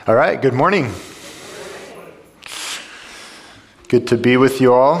All right, good morning. Good to be with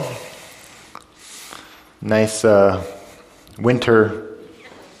you all. Nice winter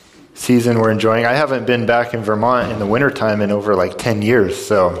season we're enjoying. I haven't been back in Vermont in the wintertime in over 10 years,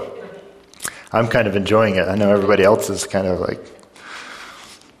 so I'm kind of enjoying it. I know everybody else is kind of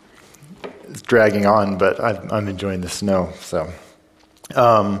it's dragging on, but I'm enjoying the snow. So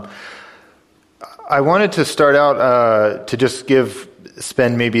I wanted to start out to just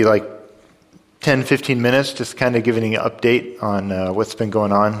spend maybe 10, 15 minutes just kind of giving an update on what's been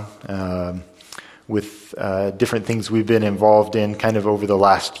going on with different things we've been involved in kind of over the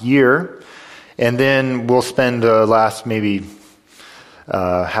last year. And then we'll spend the last maybe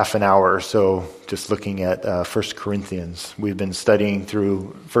half an hour or so just looking at 1 Corinthians. We've been studying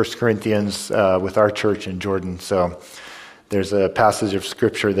through 1 Corinthians with our church in Jordan. So there's a passage of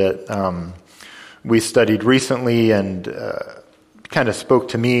scripture that we studied recently and kind of spoke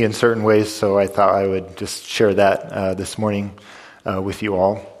to me in certain ways, so I thought I would just share that this morning with you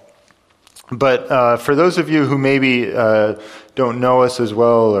all. But for those of you who maybe don't know us as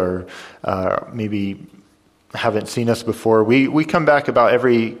well, or maybe haven't seen us before, we come back about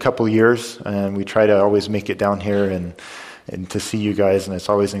every couple years, and we try to always make it down here and to see you guys, and it's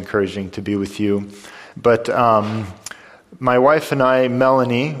always encouraging to be with you. But my wife and I,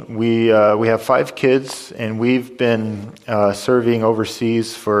 Melanie, we have 5 kids, and we've been serving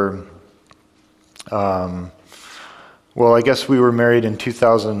overseas for, I guess we were married in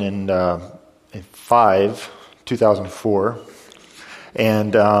 2004,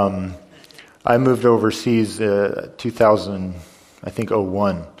 and I moved overseas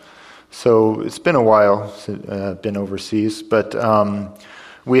 2001. So it's been a while since I've been overseas, but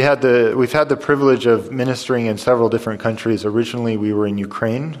we've had the privilege of ministering in several different countries. Originally, we were in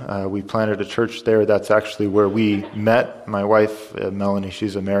Ukraine. We planted a church there. That's actually where we met. My wife, Melanie,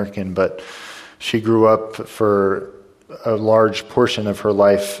 she's American, but she grew up for a large portion of her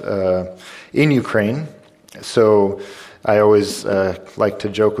life in Ukraine. So I always like to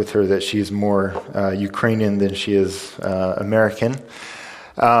joke with her that she's more Ukrainian than she is American.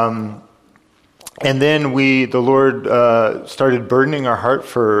 And then the Lord started burdening our heart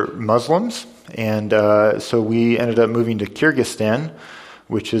for Muslims, and so we ended up moving to Kyrgyzstan,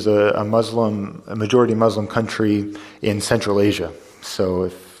 which is a majority Muslim country in Central Asia. So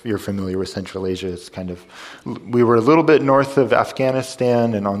if you're familiar with Central Asia, it's we were a little bit north of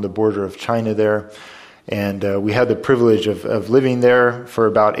Afghanistan and on the border of China there, and we had the privilege of living there for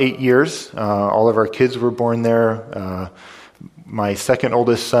about 8 years. All of our kids were born there. My second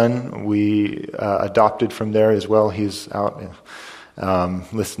oldest son, we adopted from there as well. He's out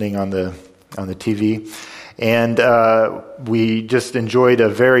listening on the TV. And we just enjoyed a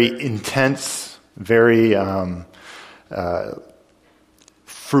very intense, very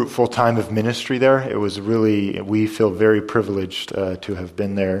fruitful time of ministry there. It was we feel very privileged to have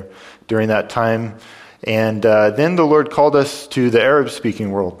been there during that time. And then the Lord called us to the Arab-speaking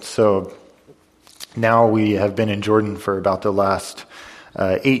world. So now we have been in Jordan for about the last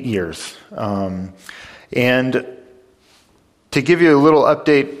 8 years. And to give you a little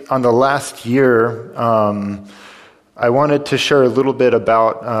update on the last year, I wanted to share a little bit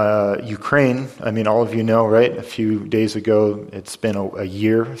about Ukraine. I mean, all of you know, right? A few days ago, it's been a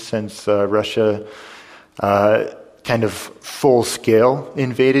year since Russia kind of full-scale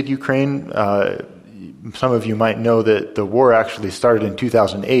invaded Ukraine. Some of you might know that the war actually started in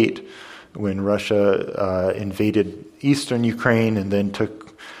 2008, when Russia invaded eastern Ukraine and then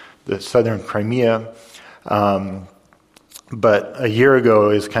took the southern Crimea. But a year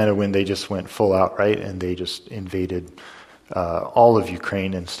ago is kind of when they just went full out, right? And they just invaded all of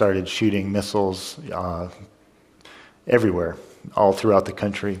Ukraine and started shooting missiles everywhere, all throughout the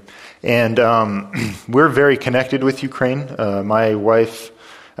country. And we're very connected with Ukraine. My wife,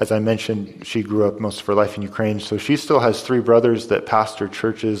 as I mentioned, she grew up most of her life in Ukraine, so she still has 3 brothers that pastor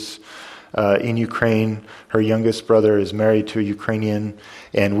churches in Ukraine. Her youngest brother is married to a Ukrainian,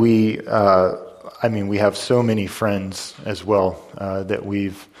 and we have so many friends as well that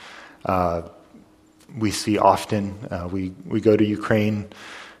we see often. We go to Ukraine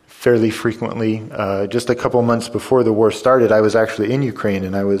fairly frequently. Just a couple months before the war started, I was actually in Ukraine,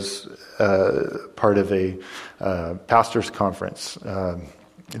 and I was part of a pastors' conference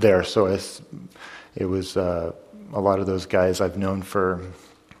there. So it was a lot of those guys I've known for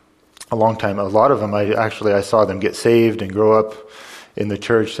a long time. A lot of them, I saw them get saved and grow up in the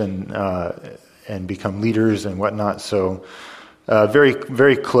church and become leaders and whatnot. So very,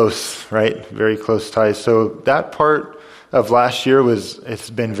 very close, right? Very close ties. So that part of last year it's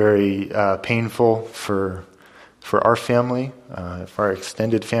been very painful for for our family, for our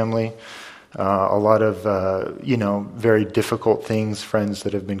extended family. A lot of very difficult things, friends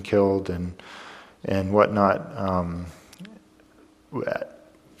that have been killed and whatnot.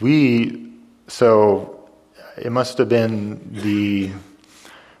 So it must have been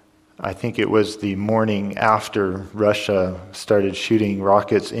I think it was the morning after Russia started shooting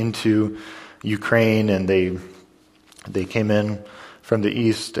rockets into Ukraine, and they came in from the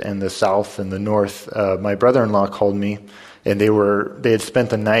east and the south and the north. My brother-in-law called me, and they had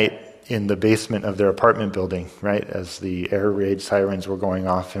spent the night in the basement of their apartment building, right, as the air raid sirens were going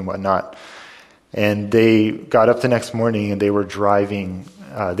off and whatnot. And they got up the next morning and they were driving.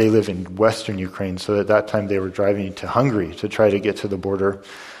 They live in western Ukraine, so at that time they were driving to Hungary to try to get to the border.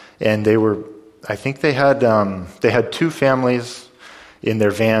 And I think they had two families in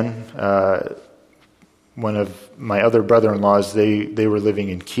their van. One of my other brother-in-laws, they were living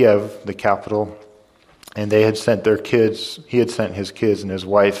in Kiev, the capital, and they had sent their kids. He had sent his kids and his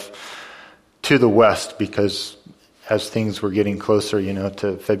wife to the west because as things were getting closer,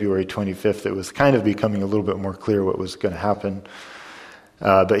 to February 25th, it was kind of becoming a little bit more clear what was going to happen.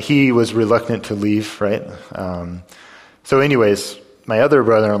 But he was reluctant to leave, right? So anyways, my other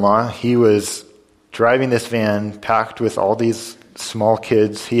brother-in-law, he was driving this van packed with all these small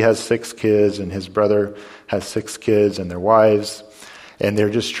kids. He has 6 kids, and his brother has 6 kids and their wives, and they're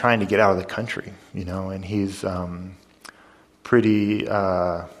just trying to get out of the country, and he's pretty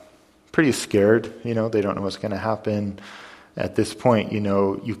scared. They don't know what's going to happen. At this point, you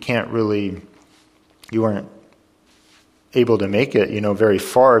weren't able to make it, very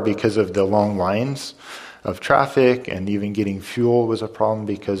far because of the long lines of traffic, and even getting fuel was a problem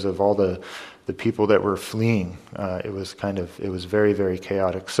because of all the people that were fleeing. It was very, very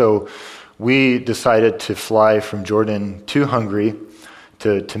chaotic. So we decided to fly from Jordan to Hungary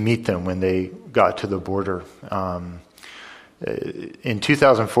to meet them when they got to the border. In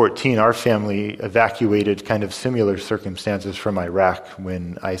 2014, our family evacuated kind of similar circumstances from Iraq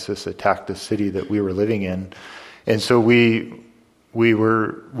when ISIS attacked the city that we were living in. And so we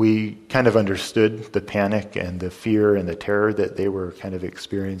kind of understood the panic and the fear and the terror that they were kind of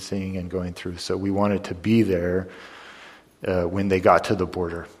experiencing and going through. So we wanted to be there when they got to the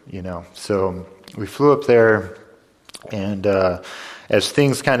border, So we flew up there, and as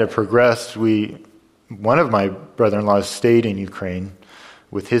things kind of progressed, one of my brother-in-laws stayed in Ukraine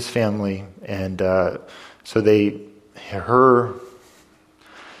with his family, and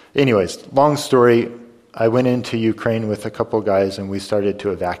anyways, long story, I went into Ukraine with a couple guys, and we started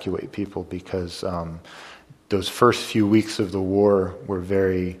to evacuate people because those first few weeks of the war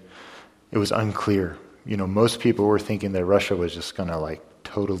it was unclear. Most people were thinking that Russia was just going to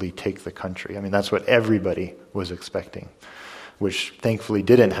totally take the country. I mean, that's what everybody was expecting, which thankfully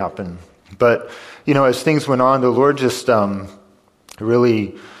didn't happen. But, as things went on, the Lord just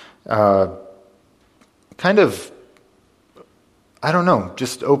really kind of,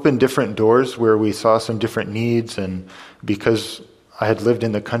 just opened different doors where we saw some different needs. And because I had lived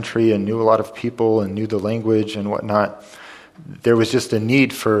in the country and knew a lot of people and knew the language and whatnot, there was just a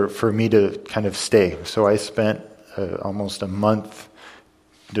need for me to kind of stay. So I spent almost a month,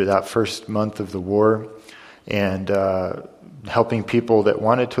 that first month of the war, and helping people that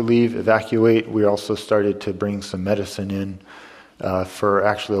wanted to leave, evacuate. We also started to bring some medicine in for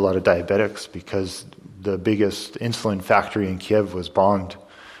actually a lot of diabetics, because the biggest insulin factory in Kiev was bombed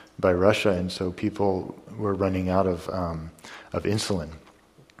by Russia, and so people were running out of insulin.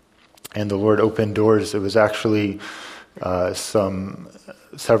 And the Lord opened doors. It was actually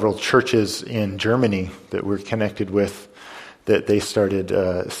several churches in Germany that we're connected with, that they started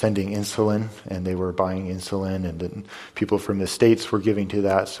sending insulin, and they were buying insulin, and then people from the States were giving to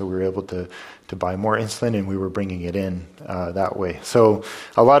that, so we were able to buy more insulin, and we were bringing it in that way. So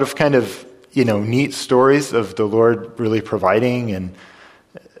a lot of kind of neat stories of the Lord really providing and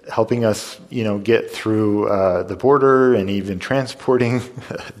helping us get through the border, and even transporting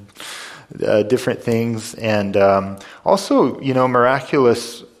different things. And also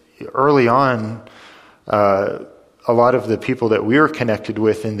miraculous early on, a lot of the people that we were connected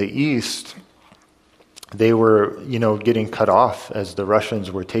with in the East, they were, getting cut off as the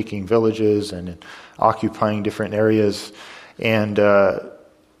Russians were taking villages and occupying different areas. And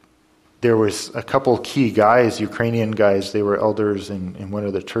there was a couple key guys, Ukrainian guys, they were elders in one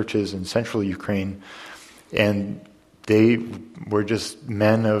of the churches in central Ukraine, and they were just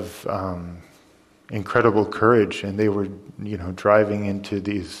men of incredible courage, and they were, driving into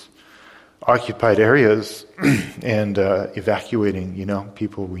these occupied areas and evacuating,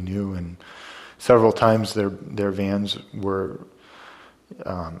 people we knew, and several times their vans were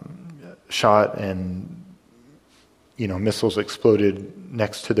shot and missiles exploded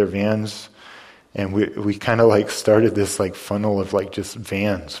next to their vans. And we kind of like started this like funnel of like just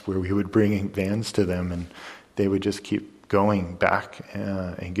vans where we would bring vans to them, and they would just keep going back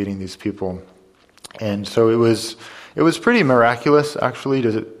and getting these people. And so it was pretty miraculous,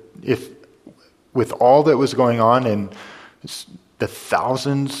 actually, if with all that was going on and the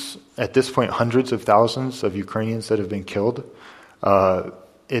thousands, at this point hundreds of thousands of Ukrainians that have been killed.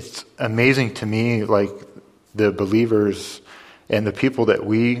 It's amazing to me, like the believers and the people that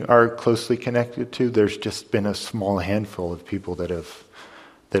we are closely connected to. There's just been a small handful of people that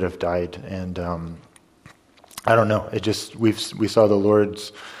have died, and I don't know. It just we saw the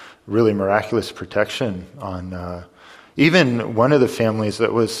Lord's really miraculous protection on even one of the families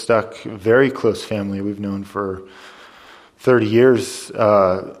that was stuck, very close family we've known for 30 years.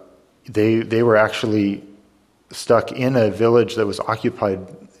 They were actually stuck in a village that was occupied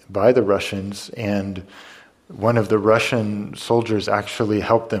by the Russians, and one of the Russian soldiers actually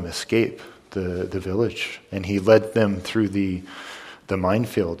helped them escape the village, and he led them through the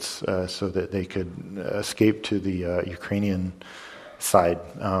minefields so that they could escape to the Ukrainian side.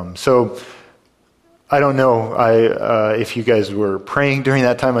 So I don't know if you guys were praying during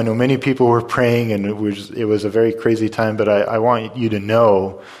that time. I know many people were praying, and it was a very crazy time, but I want you to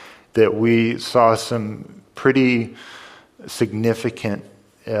know that we saw some pretty significant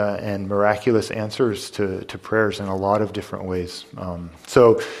and miraculous answers to prayers in a lot of different ways.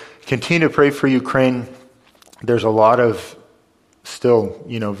 So continue to pray for Ukraine. There's a lot of still,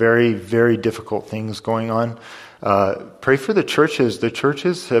 very, very difficult things going on. Pray for the churches. The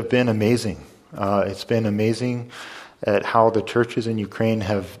churches have been amazing. It's been amazing at how the churches in Ukraine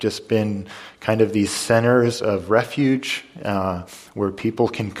have just been kind of these centers of refuge where people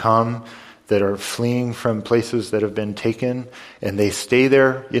can come that are fleeing from places that have been taken, and they stay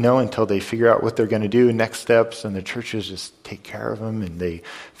there, until they figure out what they're going to do, next steps, and the churches just take care of them, and they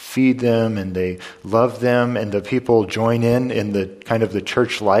feed them, and they love them, and the people join in the kind of the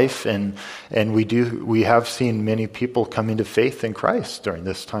church life, and we have seen many people come into faith in Christ during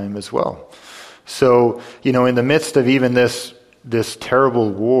this time as well. So, in the midst of even this terrible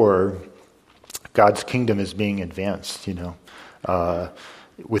war, God's kingdom is being advanced,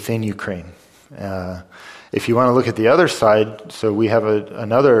 within Ukraine. If you want to look at the other side, so we have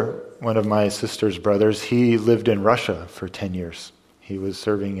another one of my sister's brothers. He lived in Russia for 10 years. He was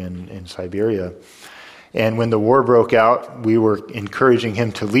serving in Siberia. And when the war broke out, we were encouraging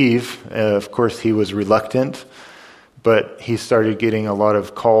him to leave. Of course, he was reluctant, but he started getting a lot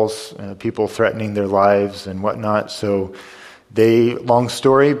of calls, people threatening their lives and whatnot. So long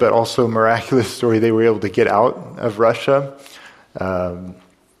story, but also miraculous story, they were able to get out of Russia.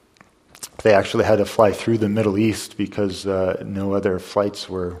 They actually had to fly through the Middle East because no other flights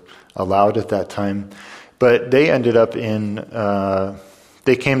were allowed at that time. But they ended up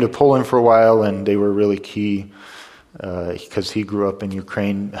they came to Poland for a while, and they were really key because he grew up in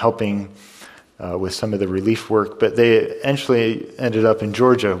Ukraine helping with some of the relief work. But they eventually ended up in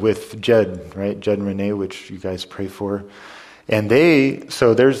Georgia with Jed, right? Jed and Renee, which you guys pray for. And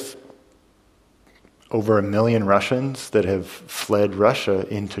there's over 1 million Russians that have fled Russia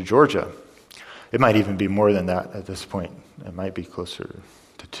into Georgia. It might even be more than that at this point. It might be closer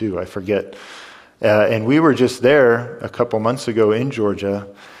to 2, I forget. And we were just there a couple months ago in Georgia,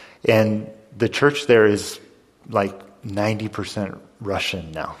 and the church there is like 90%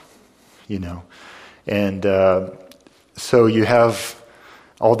 Russian now, And so you have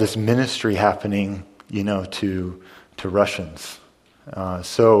all this ministry happening, to Russians.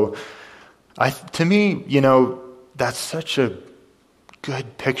 So to me, that's such a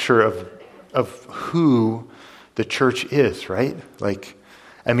good picture of who the church is, right?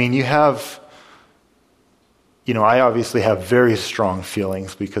 You have, I obviously have very strong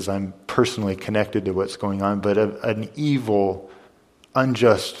feelings because I'm personally connected to what's going on, but an evil,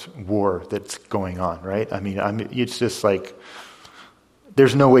 unjust war that's going on, right? It's just like,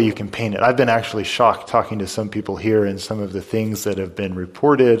 there's no way you can paint it. I've been actually shocked talking to some people here and some of the things that have been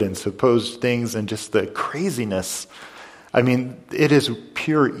reported and supposed things and just the craziness. It is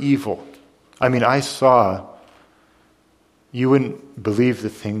pure evil. You wouldn't believe the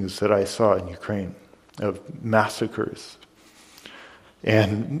things that I saw in Ukraine of massacres.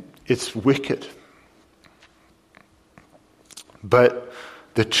 And it's wicked. But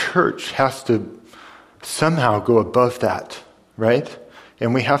the church has to somehow go above that, right?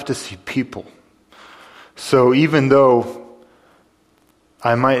 And we have to see people. So even though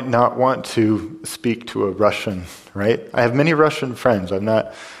I might not want to speak to a Russian, right? I have many Russian friends.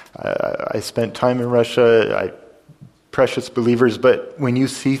 I spent time in Russia, precious believers, but when you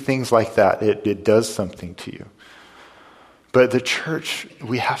see things like that, it does something to you. But the church,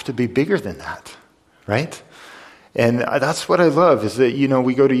 we have to be bigger than that, right? And that's what I love, is that,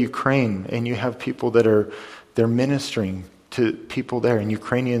 we go to Ukraine and you have people they're ministering to people there, and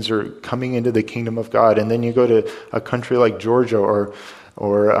Ukrainians are coming into the kingdom of God. And then you go to a country like Georgia or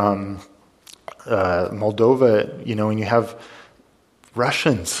Moldova, and you have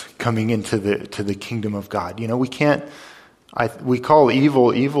Russians coming into the kingdom of God. We can't. We call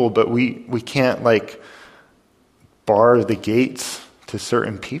evil, but we can't bar the gates to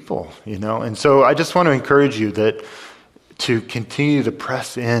certain people, And so I just want to encourage you to continue to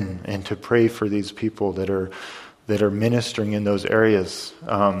press in and to pray for these people that are ministering in those areas,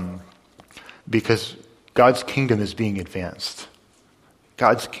 because God's kingdom is being advanced.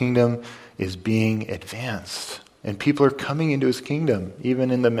 God's kingdom is being advanced. And people are coming into his kingdom,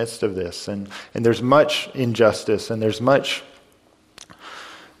 even in the midst of this. And there's much injustice, and there's much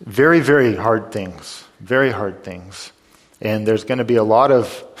very, very hard things. Very hard things. And there's going to be a lot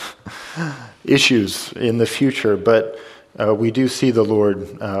of issues in the future, but we do see the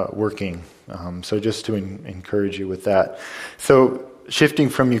Lord working. So just to encourage you with that. So shifting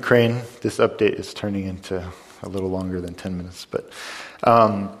from Ukraine, this update is turning into a little longer than 10 minutes. But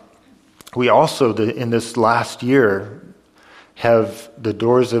we also, in this last year, the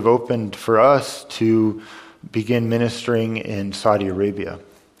doors have opened for us to begin ministering in Saudi Arabia.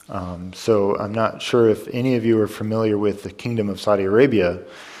 So I'm not sure if any of you are familiar with the Kingdom of Saudi Arabia,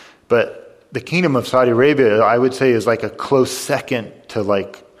 but the Kingdom of Saudi Arabia, I would say, is like a close second to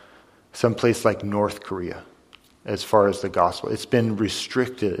someplace like North Korea as far as the gospel. It's been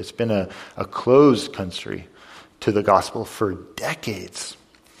restricted. It's been a closed country to the gospel for decades.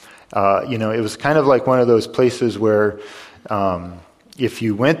 It was kind of like one of those places where if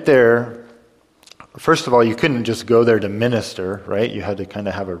you went there, first of all, you couldn't just go there to minister, right? You had to kind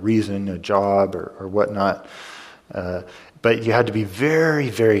of have a reason, a job or whatnot. But you had to be very,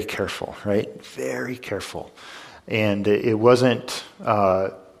 very careful, right? Very careful. And it wasn't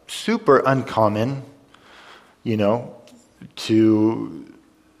super uncommon, to,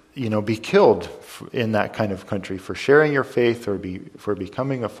 be killed in that kind of country for sharing your faith or for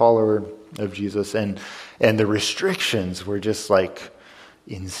becoming a follower of Jesus. And the restrictions were just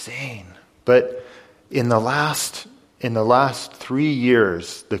insane. But in the last 3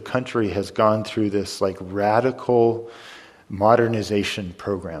 years, the country has gone through this radical modernization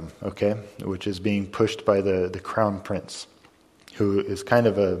program, okay, which is being pushed by the Crown Prince, who is kind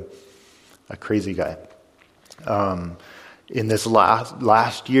of a crazy guy. In this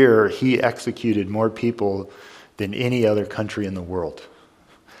last year, he executed more people than any other country in the world.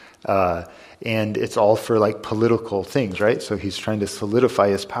 And it's all for political things, right? So he's trying to solidify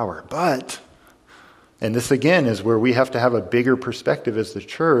his power. But, and this again is where we have to have a bigger perspective as the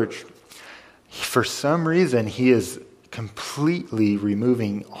church, for some reason he is completely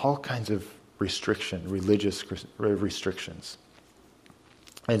removing all kinds of religious restrictions.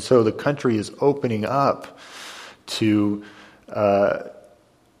 And so the country is opening up to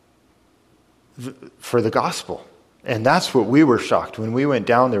for the gospel. And that's what we were shocked when we went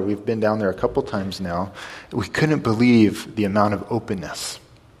down there. We've been down there a couple times now. We couldn't believe the amount of openness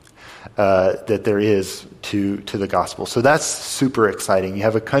that there is to the gospel. So that's super exciting. You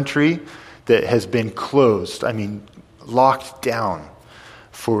have a country that has been closed, locked down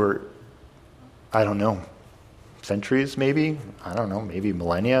for, centuries maybe? Maybe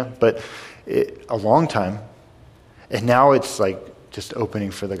millennia, but a long time. And now it's just opening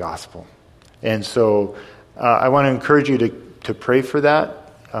for the gospel. And so I want to encourage you to pray for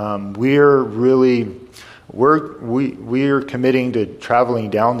that. We're committing to traveling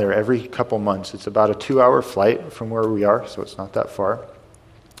down there every couple months. It's about a 2-hour flight from where we are, so it's not that far.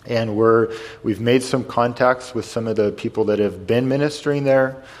 And we've made some contacts with some of the people that have been ministering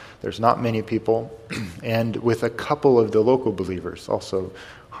there. There's not many people. And with a couple of the local believers, also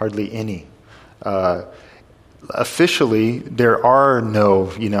hardly any. Officially, there are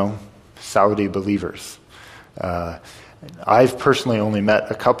no, Saudi believers. I've personally only met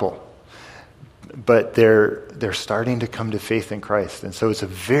a couple. But they're starting to come to faith in Christ. And so it's a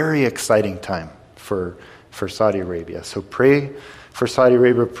very exciting time for Saudi Arabia. So pray for Saudi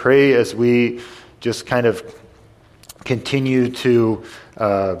Arabia. Pray as we just kind of continue to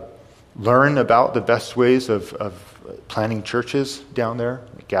learn about the best ways of planting churches down there,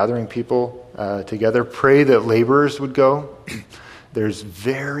 gathering people together. Pray that laborers would go. There's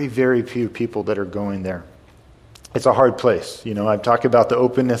very, very few people that are going there. It's a hard place. I've talked about the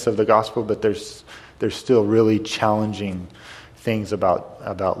openness of the gospel, but there's still really challenging things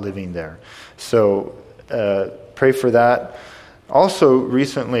about living there. So pray for that. Also,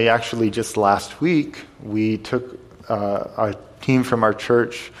 recently, actually just last week, we took a team from our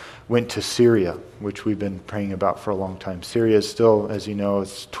church went to Syria, which we've been praying about for a long time. Syria is still, as you know,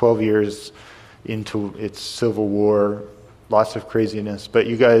 it's 12 years into its civil war, lots of craziness. But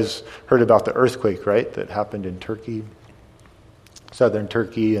you guys heard about the earthquake, right, that happened in Turkey, southern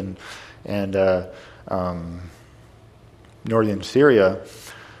Turkey, and northern Syria.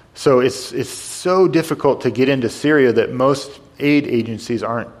 So it's so difficult to get into Syria that most aid agencies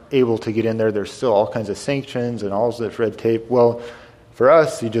aren't able to get in there. There's still all kinds of sanctions and all this red tape. Well, for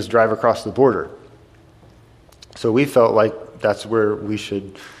us, you just drive across the border. So we felt like that's where we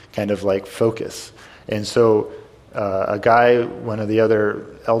should kind of like focus. And so a guy, one of the other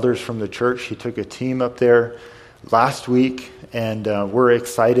elders from the church, he took a team up there last week, and we're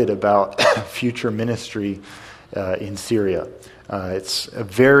excited about future ministry in Syria. It's a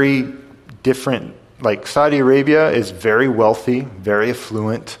very different, like Saudi Arabia is very wealthy, very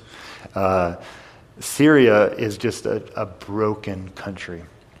affluent. Syria is just a broken country.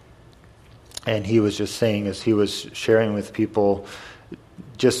 And he was just saying, as he was sharing with people,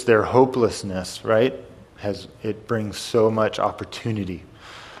 just their hopelessness, right? It brings so much opportunity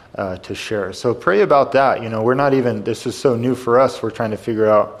to share. So pray about that. We're not even, this is so new for us. We're trying to figure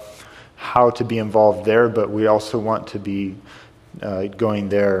out how to be involved there, but we also want to be going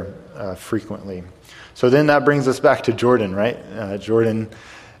there frequently. So then that brings us back to Jordan, right? Jordan,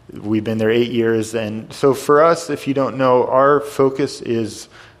 we've been there 8 years. And so for us, if you don't know, our focus is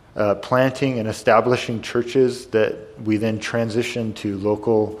planting and establishing churches that we then transition to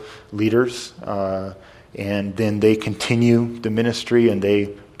local leaders. And then they continue the ministry and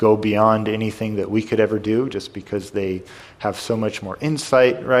they go beyond anything that we could ever do, just because they have so much more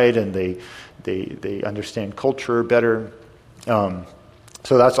insight, right? And they understand culture better.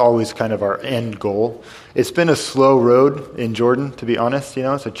 So that's always kind of our end goal. It's been a slow road in Jordan, to be honest.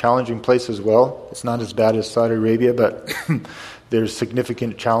 It's a challenging place as well. It's not as bad as Saudi Arabia, but there's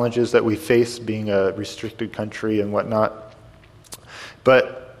significant challenges that we face being a restricted country and whatnot.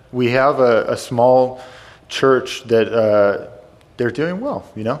 But we have a small church that they're doing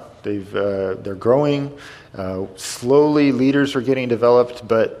well. They're growing slowly. Leaders are getting developed,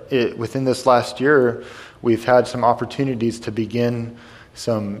 but within this last year, we've had some opportunities to begin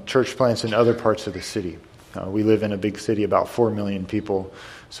some church plants in other parts of the city. We live in a big city, about 4 million people,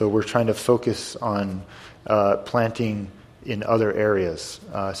 so we're trying to focus on planting in other areas.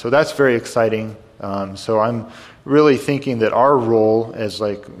 So that's very exciting. So I'm really thinking that our role as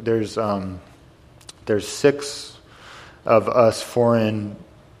there's 6 of us foreign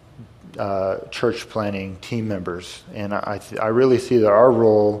church planting team members, and I really see that our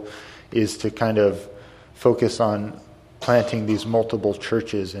role is to kind of focus on planting these multiple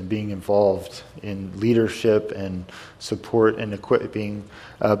churches and being involved in leadership and support and equipping.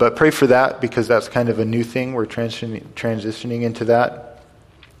 But pray for that, because that's kind of a new thing. We're transitioning into that.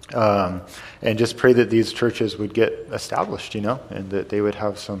 And just pray that these churches would get established, and that they would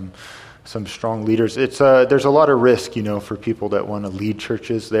have some strong leaders. There's a lot of risk, for people that want to lead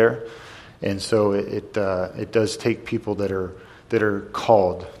churches there. And so it does take people that are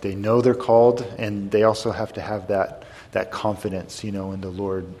called. They know they're called, and they also have to have that confidence, in the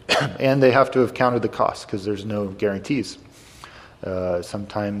Lord. And they have to have counted the cost, because there's no guarantees.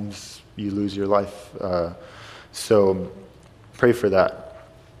 Sometimes you lose your life. So pray for that.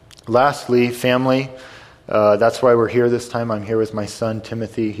 Lastly, family. That's why we're here this time. I'm here with my son,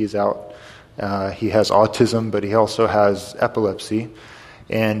 Timothy. He's out. He has autism, but he also has epilepsy.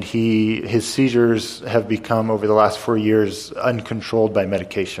 And his seizures have become, over the last 4 years, uncontrolled by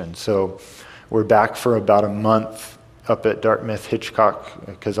medication. So we're back for about a month up at Dartmouth Hitchcock,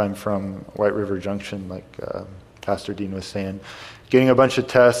 because I'm from White River Junction, like Pastor Dean was saying. Getting a bunch of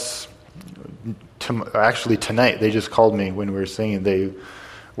tests. Actually, tonight, they just called me when we were singing. They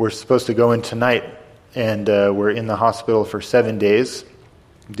were supposed to go in tonight, and we're in the hospital for 7 days,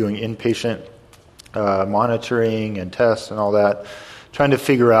 doing inpatient monitoring and tests and all that, trying to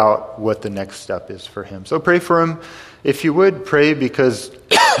figure out what the next step is for him. So pray for him. If you would, pray, because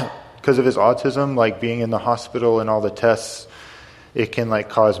of his autism, like being in the hospital and all the tests, it can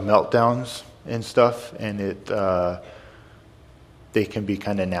cause meltdowns and stuff, and they can be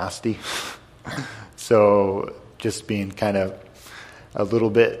kind of nasty. So just being kind of a little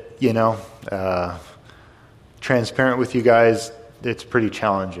bit, transparent with you guys, it's pretty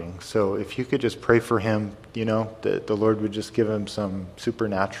challenging. So if you could just pray for him, that the Lord would just give him some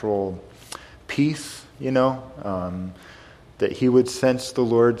supernatural peace, that he would sense the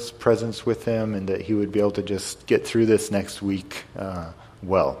Lord's presence with him, and that he would be able to just get through this next week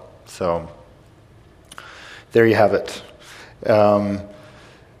well. So there you have it.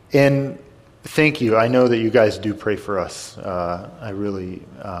 And thank you. I know that you guys do pray for us. I really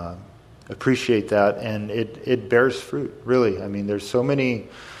appreciate that, and it bears fruit, really. I mean, there's so many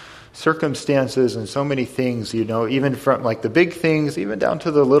circumstances and so many things, even from like the big things, even down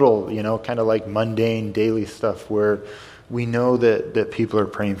to the little, kind of like mundane daily stuff where we know that people are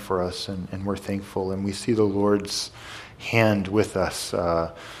praying for us and we're thankful, and we see the Lord's hand with us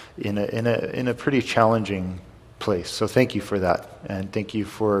in a pretty challenging place. So thank you for that, and thank you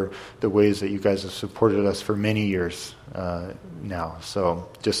for the ways that you guys have supported us for many years now. So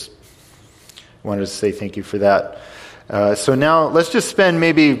just wanted to say thank you for that. So now let's just spend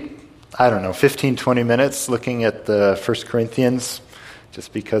maybe, 15, 20 minutes looking at the 1 Corinthians,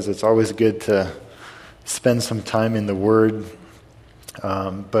 just because it's always good to spend some time in the Word.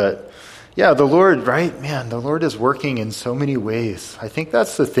 But yeah, the Lord, right? Man, the Lord is working in so many ways. I think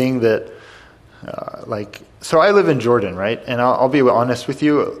that's the thing that, so I live in Jordan, right? And I'll be honest with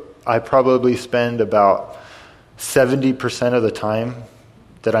you, I probably spend about 70% of the time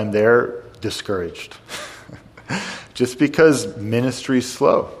that I'm there discouraged. Just because ministry's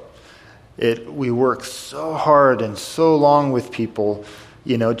slow. We work so hard and so long with people,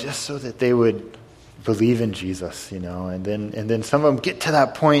 just so that they would believe in Jesus, and then some of them get to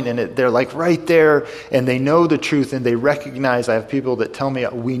that point and they're like right there and they know the truth and they recognize. I have people that tell me,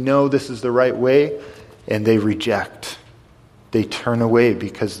 we know this is the right way, and they reject. They turn away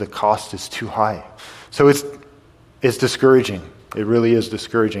because the cost is too high. So it's discouraging. It really is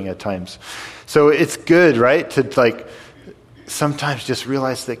discouraging at times. So it's good, right, to sometimes just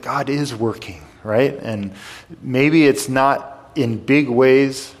realize that God is working, right? And maybe it's not in big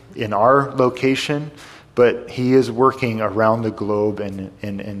ways in our location, but he is working around the globe and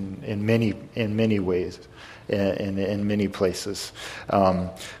in many ways, in many places.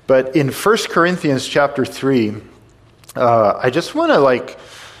 But in 1 Corinthians chapter 3, I just want to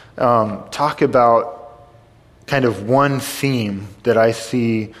talk about kind of one theme that I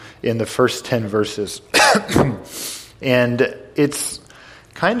see in the first 10 verses. And it's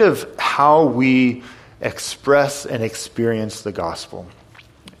kind of how we express and experience the gospel.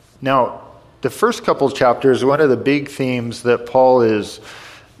 Now, the first couple chapters, one of the big themes that Paul is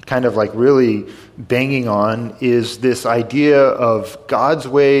kind of really banging on is this idea of God's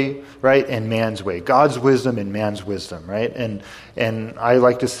way, right, and man's way. God's wisdom and man's wisdom, right? And I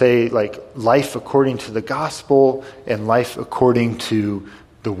like to say life according to the gospel and life according to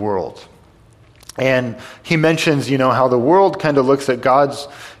the world. And he mentions, how the world kind of looks at God's,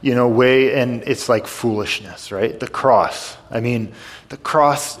 way, and it's like foolishness, right? The cross. I mean, the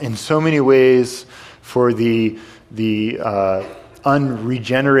cross in so many ways for the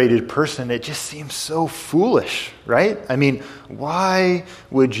unregenerated person, it just seems so foolish, right? I mean, why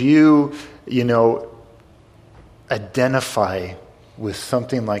would you, identify with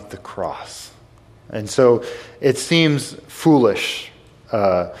something like the cross? And so it seems foolish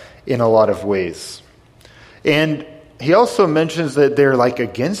in a lot of ways. And he also mentions that they're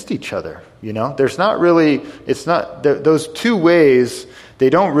against each other. There's not really, those two ways,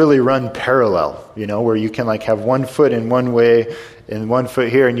 they don't really run parallel, where you can have one foot in one way and one foot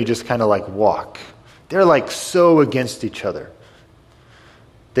here and you just kind of walk. They're so against each other.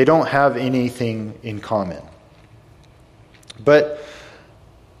 They don't have anything in common. But,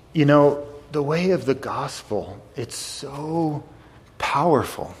 the way of the gospel, it's so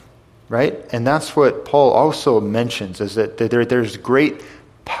powerful, right? And that's what Paul also mentions, is that there's great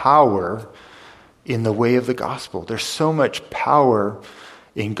power in the way of the gospel. There's so much power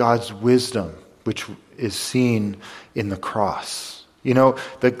in God's wisdom, which is seen in the cross.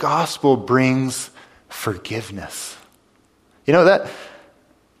 The gospel brings forgiveness. That,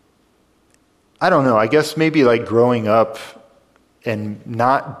 I don't know, I guess maybe growing up and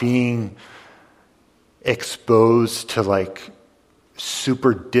not being exposed to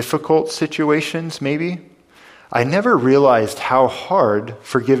super difficult situations, maybe. I never realized how hard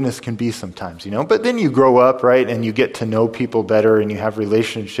forgiveness can be sometimes, But then you grow up, right, and you get to know people better and you have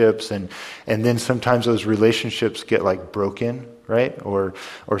relationships, and then sometimes those relationships get broken, right? Or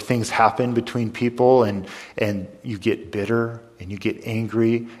things happen between people and you get bitter and you get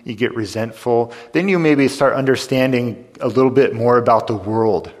angry, you get resentful. Then you maybe start understanding a little bit more about the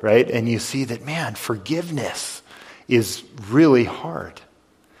world, right? And you see that, man, forgiveness is really hard.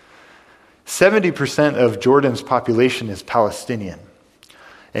 70% of Jordan's population is Palestinian.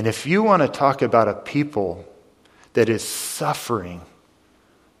 And if you want to talk about a people that is suffering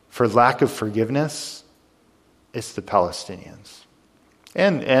for lack of forgiveness, it's the Palestinians.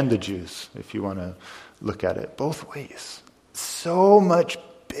 And the Jews, if you want to look at it both ways. So much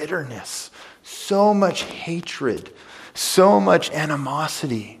bitterness, so much hatred, so much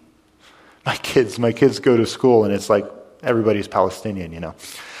animosity My kids go to school, and it's like everybody's Palestinian,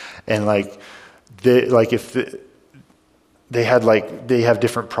 and they have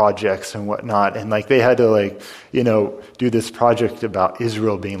different projects and whatnot, and they had to do this project about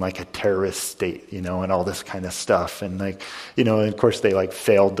Israel being like a terrorist state, and all this kind of stuff, and and of course they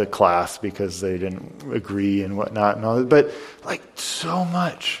failed the class because they didn't agree and whatnot and all that. But so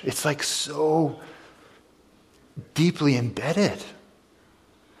much, it's so deeply embedded,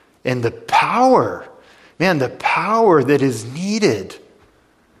 and the power that is needed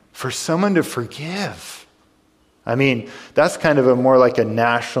for someone to forgive. I mean, that's kind of a more like a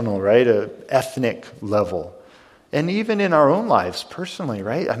national, right? A ethnic level. And even in our own lives personally,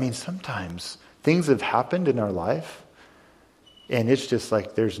 right? I mean, sometimes things have happened in our life, and it's just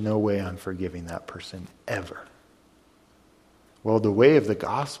there's no way I'm forgiving that person ever. Well, the way of the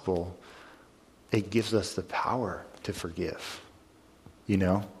gospel, it gives us the power to forgive.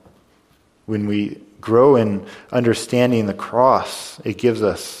 When we grow in understanding the cross, it gives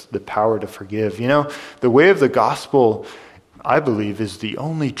us the power to forgive. The way of the gospel, I believe, is the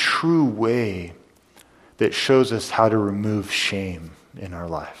only true way that shows us how to remove shame in our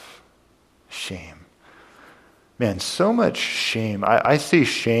life. Shame. Man, so much shame. I see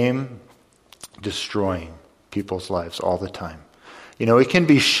shame destroying people's lives all the time. It can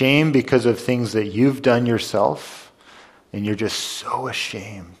be shame because of things that you've done yourself, and you're just so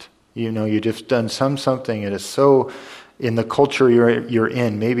ashamed. You've just done something, and it's so, in the culture you're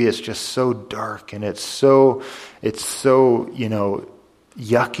in, maybe it's just so dark, and it's so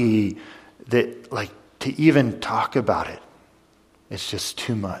yucky that to even talk about it, it's just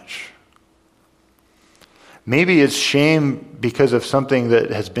too much. Maybe it's shame because of something that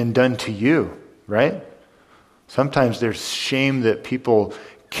has been done to you, right? Sometimes there's shame that people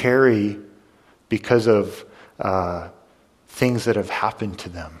carry because of things that have happened to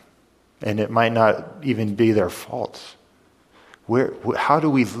them. And it might not even be their fault. How do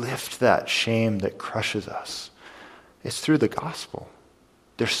we lift that shame that crushes us? It's through the gospel.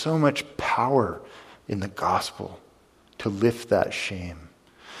 There's so much power in the gospel to lift that shame.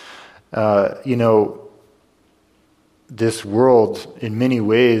 This world, in many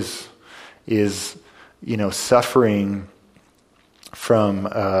ways, is, suffering from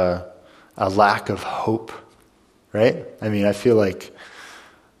a lack of hope, right? I mean, I feel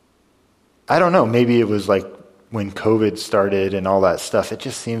I don't know, maybe it was when COVID started and all that stuff. It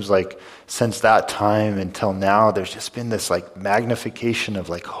just seems since that time until now, there's just been this magnification of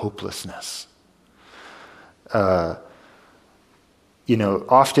hopelessness. Often,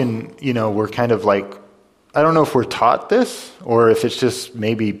 we're kind of I don't know if we're taught this or if it's just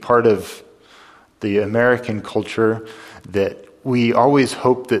maybe part of the American culture that we always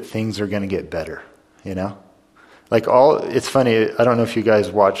hope that things are going to get better, it's funny, I don't know if you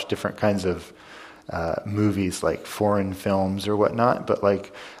guys watch different kinds of movies, foreign films or whatnot, but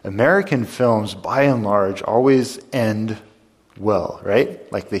American films, by and large, always end well, right?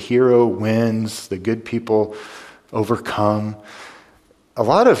 The hero wins, the good people overcome. A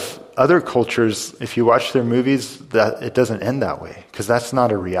lot of other cultures, if you watch their movies, that it doesn't end that way, because that's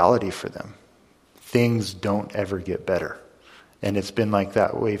not a reality for them. Things don't ever get better. And it's been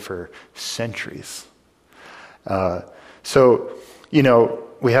that way for centuries.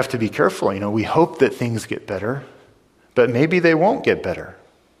 We have to be careful. We hope that things get better, but maybe they won't get better.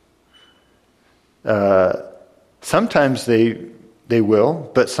 Sometimes they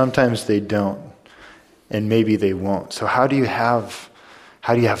will, but sometimes they don't, and maybe they won't. So how do you have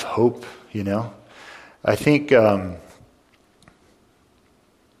hope? I think I'm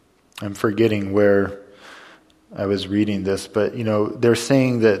forgetting where I was reading this, but they're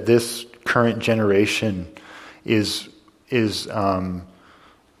saying that this current generation is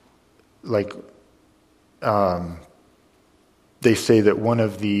they say that one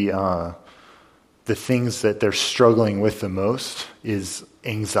of the things that they're struggling with the most is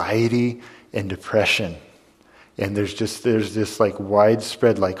anxiety and depression, and there's this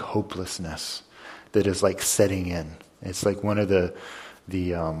widespread hopelessness that is setting in. It's one of the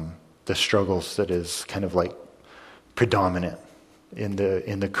struggles that is kind of predominant in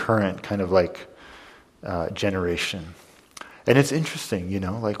the current kind of generation. And it's interesting,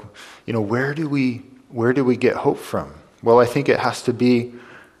 where do we get hope from? Well, I think it has to be,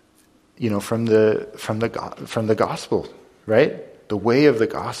 from the gospel, right? The way of the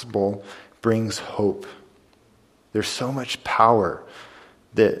gospel brings hope. There's so much power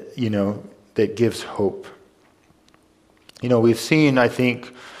that gives hope. We've seen, I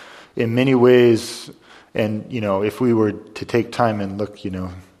think, in many ways, and if we were to take time and look,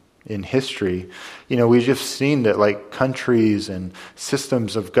 in history. We've just seen that like countries and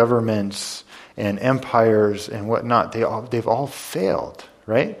systems of governments and empires and whatnot, they've all failed,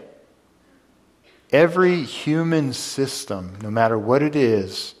 right? Every human system, no matter what it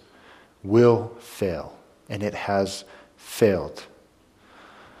is, will fail. And it has failed.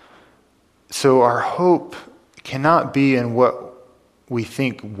 So our hope cannot be in what we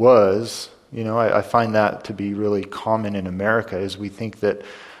think was. I find that to be really common in America, is we think that,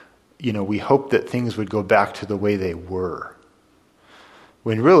 we hope that things would go back to the way they were.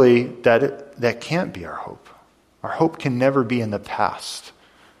 When really, that can't be our hope. Our hope can never be in the past.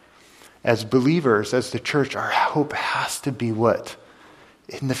 As believers, as the church, our hope has to be what?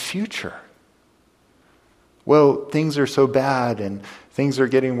 In the future. Well, things are so bad and things are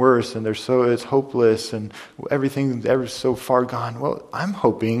getting worse and it's hopeless and everything's ever so far gone. Well, I'm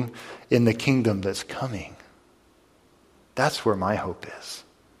hoping in the kingdom that's coming. That's where my hope is.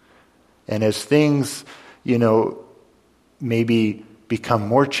 And as things, maybe become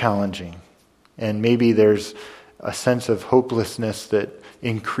more challenging and maybe there's a sense of hopelessness that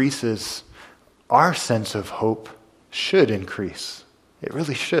increases, our sense of hope should increase. It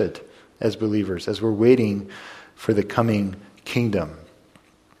really should, as believers, as we're waiting for the coming kingdom.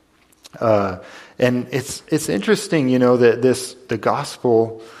 And it's interesting, that the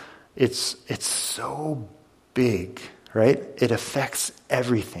gospel, it's so big, right? It affects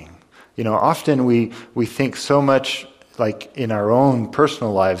everything. Often we think so much, like in our own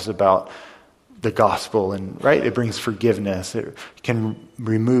personal lives, about the gospel, and right, it brings forgiveness. It can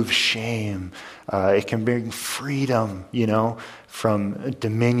remove shame. It can bring freedom, from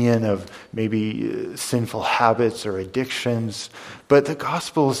dominion of maybe sinful habits or addictions. But the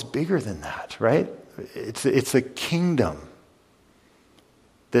gospel is bigger than that, right? It's a kingdom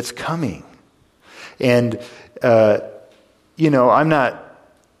that's coming. And,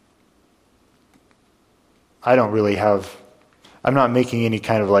 I'm not making any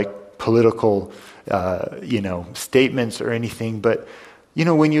kind of like political, statements or anything. But,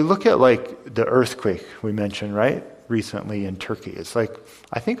 when you look at like the earthquake we mentioned, right, recently in Turkey, it's like,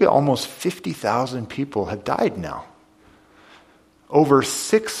 I think almost 50,000 people have died now. Over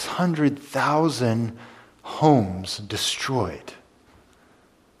 600,000 homes destroyed,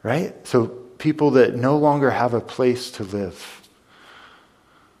 right? So people that no longer have a place to live.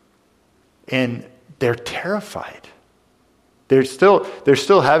 And they're terrified. They're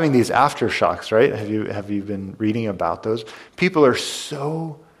still having these aftershocks, right? Have you been reading about those? People are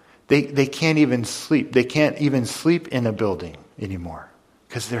so, they can't even sleep. They can't even sleep in a building anymore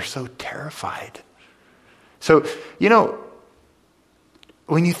because they're so terrified. So,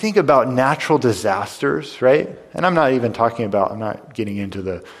 when you think about natural disasters, right? And I'm not getting into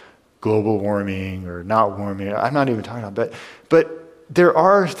the global warming or not warming. I'm not even talking about, but there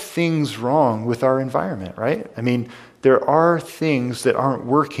are things wrong with our environment, right? I mean, there are things that aren't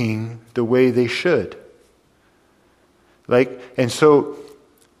working the way they should. And so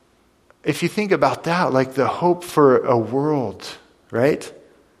if you think about that, like the hope for a world, right,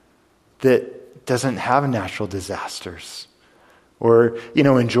 that doesn't have natural disasters. Or,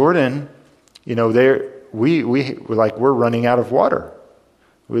 in Jordan, we're running out of water.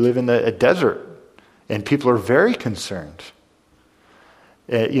 We live in a desert, and people are very concerned.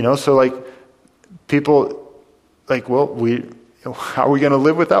 So like people, like, well, how are we going to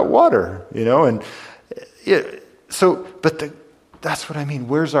live without water? And that's what I mean.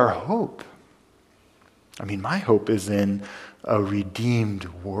 Where's our hope? I mean, my hope is in a redeemed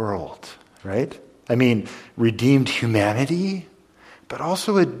world, right? I mean, redeemed humanity, but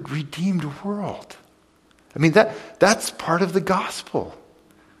also a redeemed world. I mean, that's part of the gospel.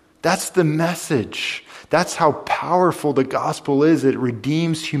 That's the message. That's how powerful the gospel is. It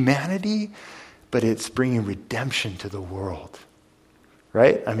redeems humanity, but it's bringing redemption to the world.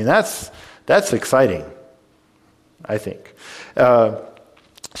 Right? I mean, that's exciting, I think.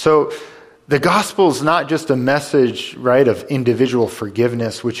 So the gospel is not just a message, right, of individual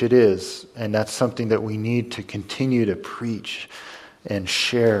forgiveness, which it is, and that's something that we need to continue to preach and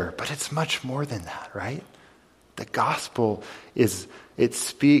share, but it's much more than that, right? The gospel it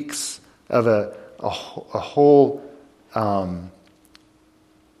speaks of a whole,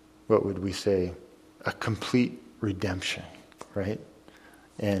 what would we say, a complete redemption, right?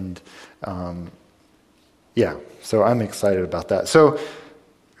 And so I'm excited about that. So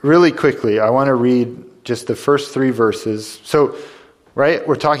really quickly, I want to read just the first 3 verses. So, right,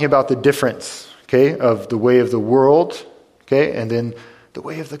 we're talking about the difference, okay, of the way of the world, okay, and then the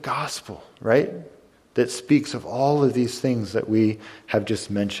way of the gospel, right? that speaks of all of these things that we have just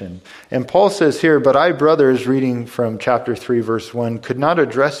mentioned. And Paul says here, "But I, brothers," reading from chapter 3, verse 1, "could not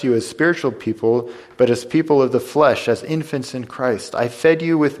address you as spiritual people, but as people of the flesh, as infants in Christ. I fed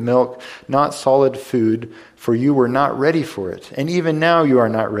you with milk, not solid food, for you were not ready for it. And even now you are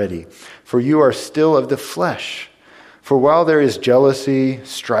not ready, for you are still of the flesh. For while there is jealousy,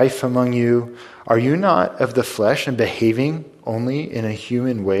 strife among you, are you not of the flesh and behaving only in a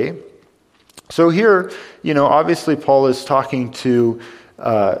human way?" So here, obviously Paul is talking to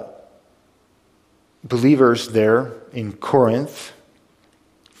believers there in Corinth.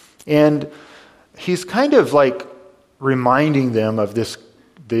 And he's kind of like reminding them of this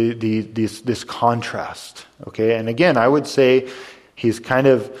contrast. Okay, and again, I would say he's kind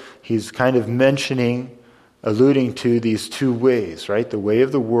of mentioning, alluding to these two ways, right? The way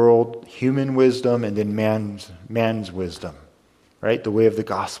of the world, human wisdom, and then man's wisdom, right? The way of the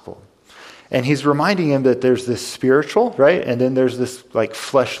gospel. And he's reminding him that there's this spiritual, right? And then there's this like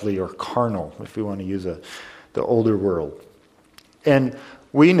fleshly or carnal, if we want to use the older world. And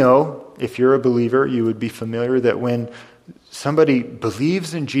we know, if you're a believer, you would be familiar that when somebody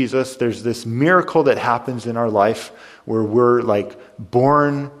believes in Jesus, there's this miracle that happens in our life where we're like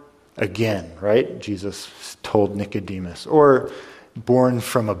born again, right? Jesus told Nicodemus. Or born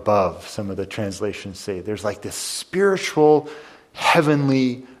from above, some of the translations say. There's like this spiritual,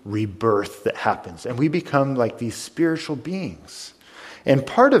 heavenly rebirth that happens. And we become like these spiritual beings. And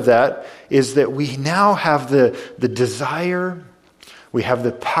part of that is that we now have the desire, we have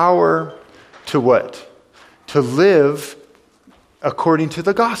the power to what? To live according to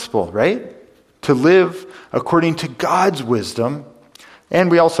the gospel, right? To live according to God's wisdom. And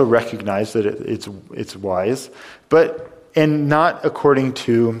we also recognize that it's wise, and not according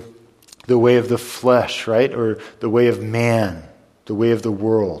to the way of the flesh, right? Or the way of man, the way of the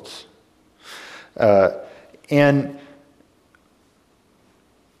world.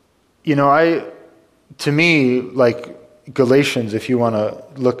 To me, like Galatians, if you want to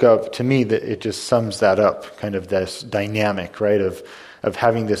look up, to me, that it just sums that up, kind of this dynamic, right? Of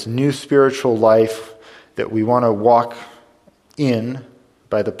having this new spiritual life that we want to walk in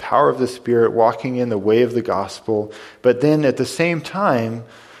by the power of the Spirit, walking in the way of the gospel. But then at the same time,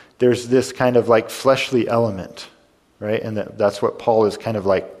 there's this kind of like fleshly element, right? And that's what Paul is kind of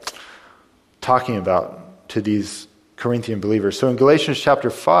like talking about to these Corinthian believers. So in Galatians chapter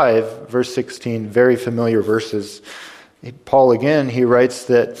 5, verse 16, very familiar verses, Paul again, he writes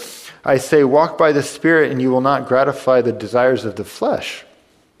that, "I say, walk by the Spirit, and you will not gratify the desires of the flesh.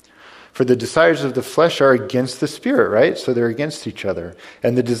 For the desires of the flesh are against the Spirit," right? So they're against each other.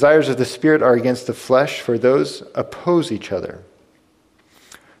 "And the desires of the Spirit are against the flesh, for those oppose each other,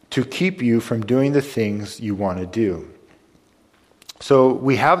 to keep you from doing the things you want to do." So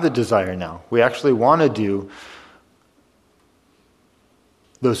we have the desire now. We actually want to do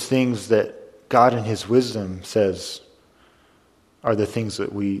those things that God in His wisdom says are the things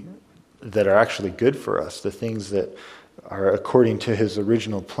that are actually good for us, the things that are according to His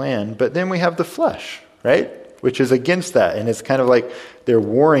original plan. But then we have the flesh, right? Which is against that. And it's kind of like they're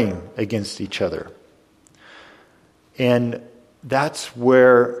warring against each other. And that's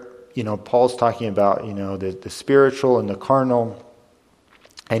where, Paul's talking about, the spiritual and the carnal.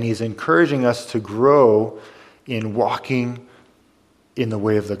 And he's encouraging us to grow in walking in the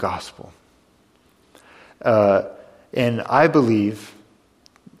way of the gospel. And I believe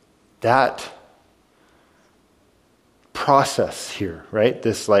that process here, right?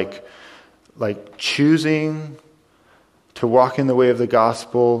 This like choosing to walk in the way of the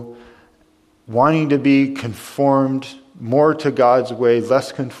gospel, wanting to be conformed more to God's way,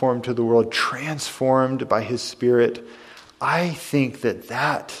 less conformed to the world, transformed by His Spirit. I think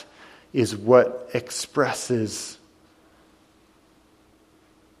that is what expresses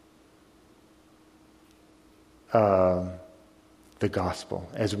the gospel,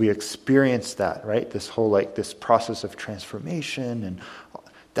 as we experience that, right? This whole this process of transformation, and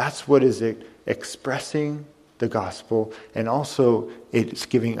that's what is expressing the gospel, and also it's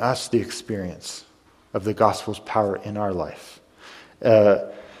giving us the experience of the gospel's power in our life.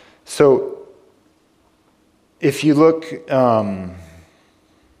 So if you look,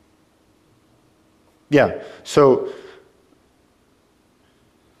 so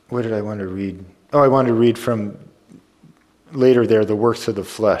what did I want to read? I wanted to read from later there, the works of the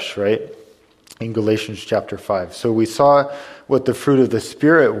flesh, right? In Galatians chapter 5. So we saw what the fruit of the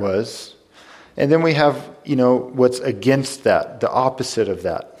Spirit was, and then we have, what's against that, the opposite of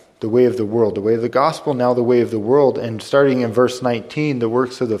that, the way of the world, the way of the gospel, now the way of the world. And starting in verse 19, the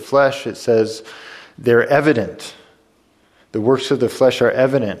works of the flesh, it says, they're evident. The works of the flesh are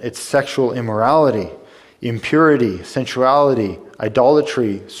evident. It's sexual immorality, impurity, sensuality,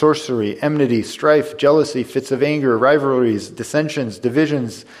 idolatry, sorcery, enmity, strife, jealousy, fits of anger, rivalries, dissensions,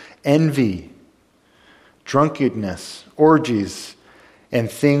 divisions, envy, drunkenness, orgies, and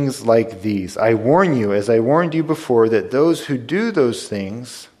things like these. I warn you, as I warned you before, that those who do those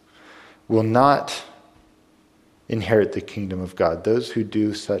things will not inherit the kingdom of God. Those who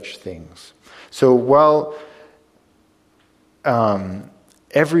do such things. So while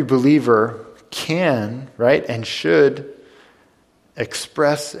every believer can, right, and should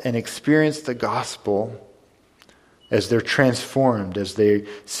express and experience the gospel as they're transformed, as they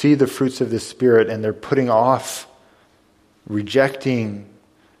see the fruits of the Spirit and they're putting off, rejecting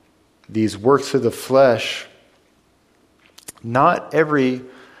these works of the flesh, not every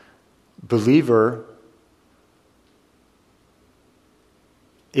believer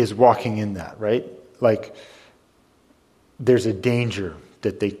is walking in that, right? Like, there's a danger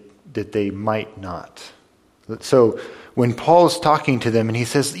that they might not. So when Paul's talking to them and he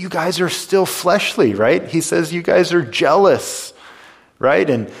says, you guys are still fleshly, right? He says, you guys are jealous, right?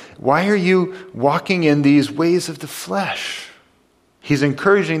 And why are you walking in these ways of the flesh? He's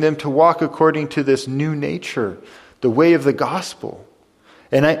encouraging them to walk according to this new nature, the way of the gospel.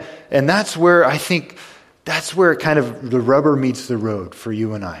 And that's where I think, that's where kind of the rubber meets the road for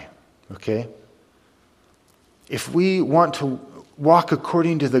you and I, okay? If we want to walk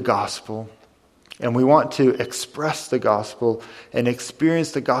according to the gospel, and we want to express the gospel and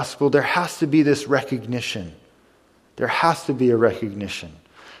experience the gospel, there has to be this recognition. There has to be a recognition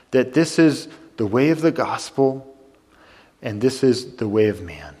that this is the way of the gospel and this is the way of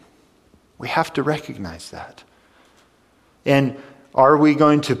man. We have to recognize that. And are we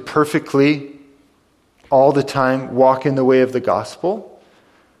going to perfectly, all the time, walk in the way of the gospel?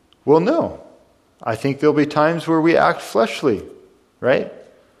 Well, no. I think there'll be times where we act fleshly, right?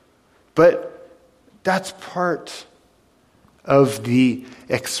 But that's part of the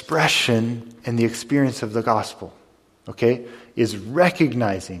expression and the experience of the gospel, okay? Is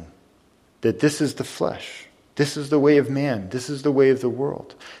recognizing that this is the flesh. This is the way of man. This is the way of the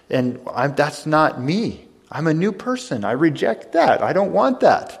world. And that's not me. I'm a new person. I reject that. I don't want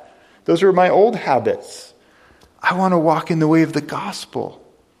that. Those are my old habits. I want to walk in the way of the gospel.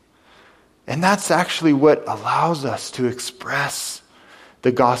 And that's actually what allows us to express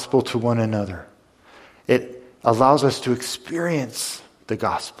the gospel to one another. It allows us to experience the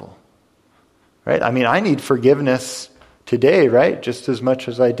gospel, right? I mean, I need forgiveness today, right? Just as much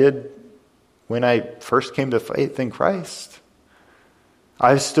as I did when I first came to faith in Christ.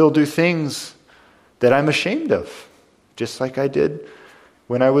 I still do things that I'm ashamed of, just like I did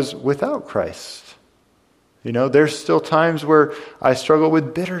when I was without Christ. You know, there's still times where I struggle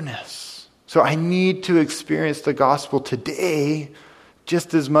with bitterness. So I need to experience the gospel today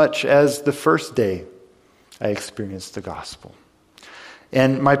just as much as the first day I experienced the gospel.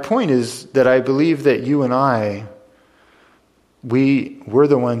 And my point is that I believe that you and I, we're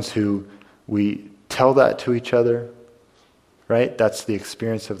the ones who we tell that to each other, right? That's the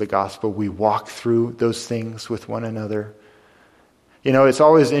experience of the gospel. We walk through those things with one another. You know, it's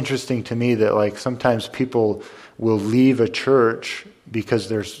always interesting to me that like sometimes people will leave a church because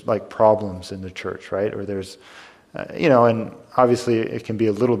there's like problems in the church, right? Or there's, and obviously it can be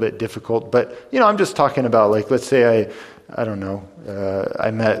a little bit difficult, but, I'm just talking about like, let's say I don't know,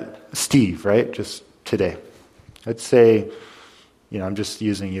 I met Steve, right? Just today. Let's say, I'm just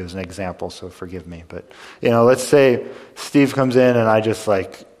using you as an example, so forgive me, but, let's say Steve comes in and I just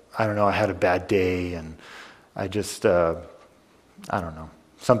like, I don't know, I had a bad day and I just, I don't know,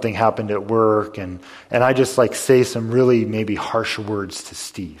 something happened at work and I just like say some really maybe harsh words to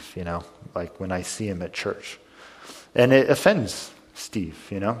Steve, like when I see him at church. And it offends Steve,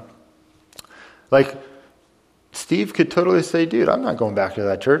 Like, Steve could totally say, dude, I'm not going back to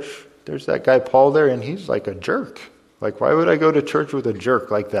that church. There's that guy Paul there, and he's like a jerk. Like, why would I go to church with a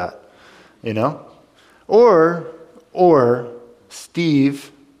jerk like that? Or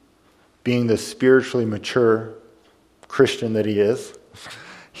Steve, being the spiritually mature Christian that he is,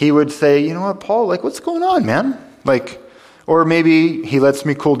 he would say, you know what, Paul, like, what's going on, man? Like, or maybe he lets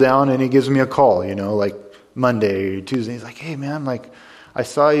me cool down and he gives me a call, like, Monday or Tuesday. He's like, hey man, like I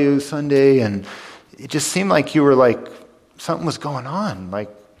saw you Sunday and it just seemed like you were like, something was going on. Like,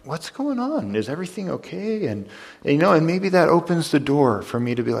 what's going on? Is everything okay? And maybe that opens the door for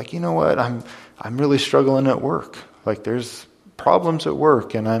me to be like, you know what, I'm really struggling at work. Like there's problems at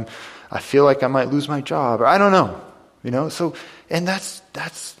work and I feel like I might lose my job. Or I don't know. So, and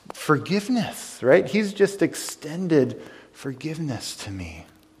that's forgiveness, right? He's just extended forgiveness to me.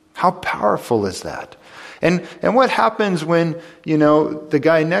 How powerful is that? And what happens when, the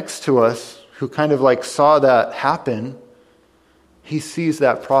guy next to us who kind of like saw that happen, he sees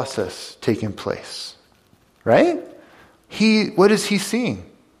that process taking place, right? What is he seeing?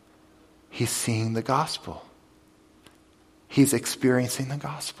 He's seeing the gospel. He's experiencing the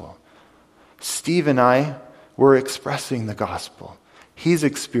gospel. Steve and I were expressing the gospel. He's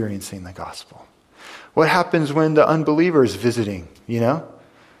experiencing the gospel. What happens when the unbeliever is visiting,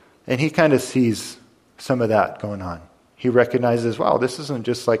 And he kind of sees some of that going on. He recognizes, wow, this isn't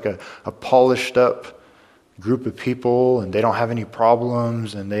just like a polished up group of people and they don't have any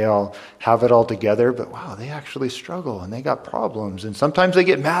problems and they all have it all together, but wow, they actually struggle and they got problems and sometimes they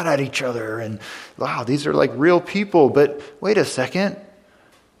get mad at each other and wow, these are like real people. But wait a second,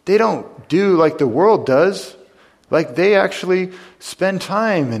 they don't do like the world does. Like they actually spend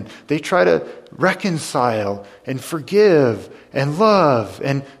time and they try to reconcile and forgive and love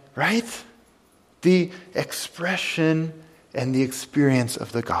and, right? The expression and the experience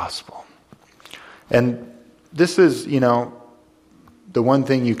of the gospel. And this is, the one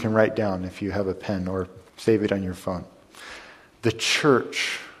thing you can write down if you have a pen or save it on your phone. The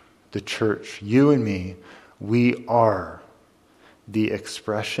church, you and me, we are the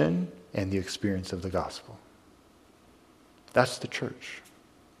expression and the experience of the gospel. That's the church.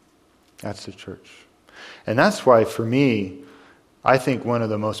 That's the church. And that's why, for me, I think one of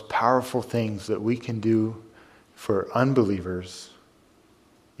the most powerful things that we can do for unbelievers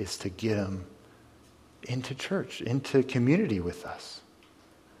is to get them into church, into community with us,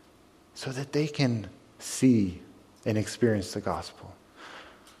 so that they can see and experience the gospel.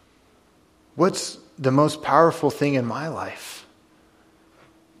 What's the most powerful thing in my life?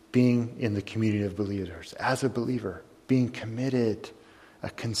 Being in the community of believers, as a believer, being committed, a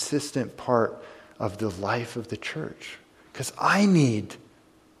consistent part of the life of the church. Because I need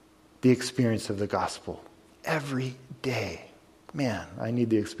the experience of the gospel every day. Man, I need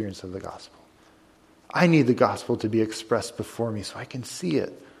the experience of the gospel. I need the gospel to be expressed before me so I can see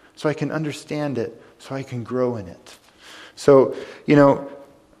it, so I can understand it, so I can grow in it. So,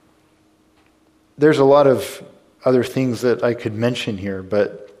 there's a lot of other things that I could mention here,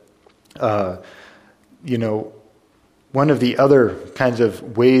 but, one of the other kinds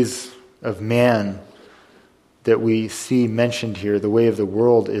of ways of man that we see mentioned here, the way of the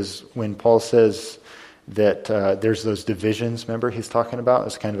world, is when Paul says that there's those divisions, remember he's talking about?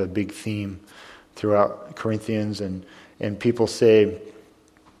 It's kind of a big theme throughout Corinthians, and people say,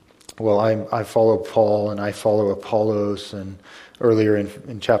 well, I follow Paul and I follow Apollos, and earlier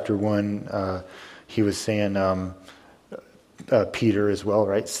in chapter 1, he was saying Peter as well,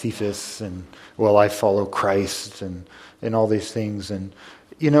 right? Cephas, and well, I follow Christ, and all these things. And,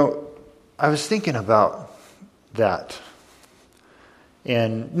 I was thinking about that.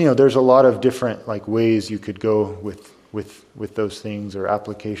 And, there's a lot of different ways you could go with those things or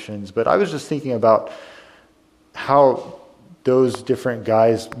applications. But I was just thinking about how those different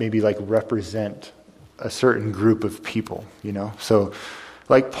guys maybe represent a certain group of people, So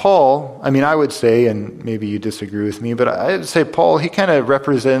Paul, I would say, and maybe you disagree with me, but I would say Paul, he kind of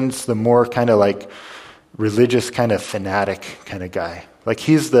represents the more kind of religious kind of fanatic kind of guy.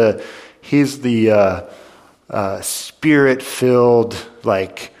 He's the spirit-filled,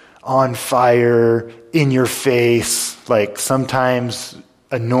 on fire, in your face, sometimes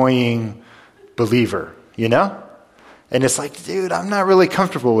annoying believer, And it's dude, I'm not really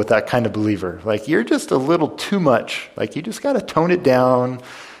comfortable with that kind of believer. You're just a little too much. You just got to tone it down.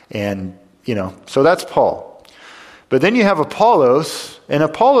 And, so that's Paul. But then you have Apollos. And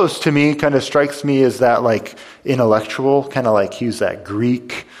Apollos, to me, kind of strikes me as that, intellectual, kind of he's that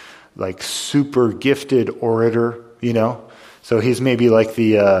Greek, super gifted orator, So he's maybe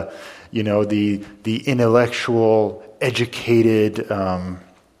the intellectual, educated, kind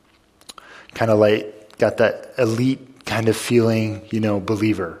of got that elite kind of feeling,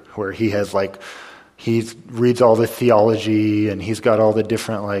 believer, where he has he reads all the theology and he's got all the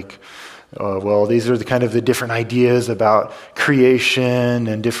different these are the kind of the different ideas about creation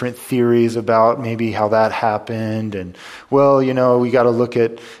and different theories about maybe how that happened. And, we got to look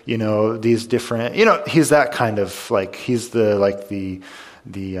at, these different, he's that kind of he's the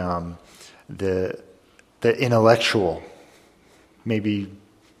intellectual, maybe,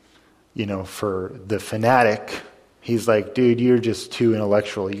 for the fanatic, he's dude, you're just too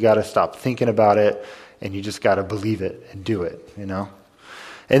intellectual. You got to stop thinking about it and you just got to believe it and do it, And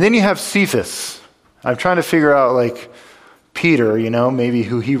then you have Cephas. I'm trying to figure out Peter, maybe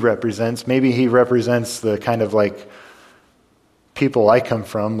who he represents. Maybe he represents the kind of people I come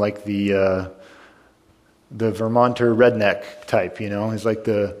from, the Vermonter redneck type, He's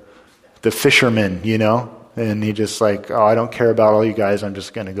the fisherman, And he just like, oh, I don't care about all you guys. I'm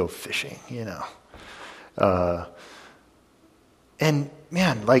just going to go fishing, And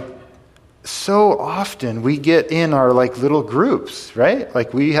man, like so often we get in our like little groups, right?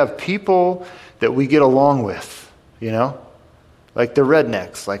 Like we have people that we get along with, like the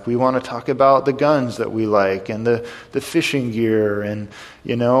rednecks. Like we want to talk about the guns that we like and the fishing gear and,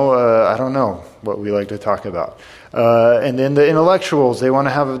 I don't know what we like to talk about. And then the intellectuals, they want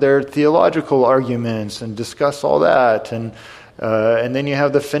to have their theological arguments and discuss all that. And then you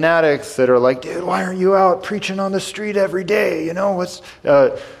have the fanatics that are like, dude, why aren't you out preaching on the street every day?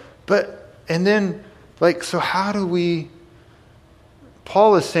 And then, like, so how do we,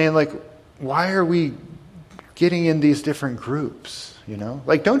 Paul is saying, like, why are we getting in these different groups,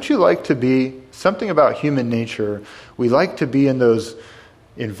 Like, don't you like to be, something about human nature, we like to be in those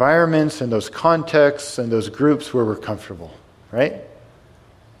environments and those contexts and those groups where we're comfortable, right?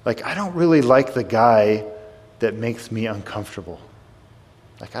 Like, I don't really like the guy that makes me uncomfortable.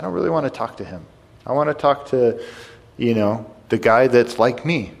 Like, I don't really want to talk to him. I want to talk to, the guy that's like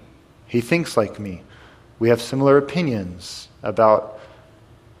me. He thinks like me. We have similar opinions about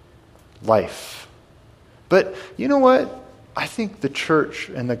life. But you know what? I think the church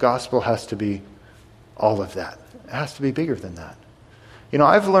and the gospel has to be all of that. It has to be bigger than that.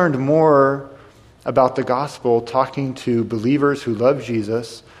 I've learned more about the gospel talking to believers who love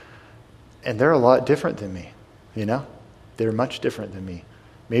Jesus, and they're a lot different than me, They're much different than me.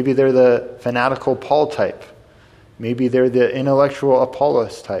 Maybe they're the fanatical Paul type. Maybe they're the intellectual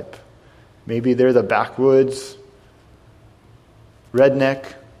Apollos type. Maybe they're the backwoods,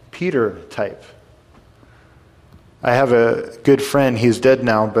 redneck Peter type. I have a good friend, he's dead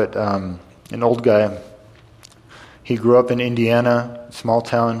now, but an old guy. He grew up in Indiana, small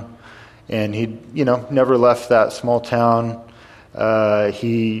town, and he, never left that small town.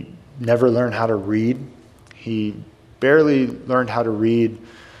 He never learned how to read. He barely learned how to read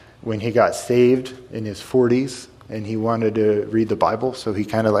when he got saved in his 40s, and he wanted to read the Bible, so he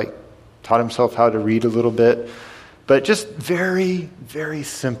kind of like taught himself how to read a little bit. But just very, very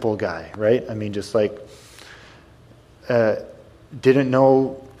simple guy, right? I mean, just like didn't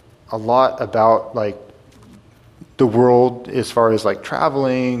know a lot about like the world as far as like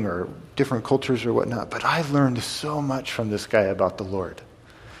traveling or different cultures or whatnot. But I learned so much from this guy about the Lord.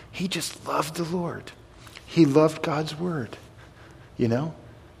 He just loved the Lord. He loved God's word, And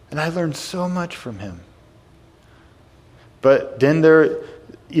I learned so much from him. But then there,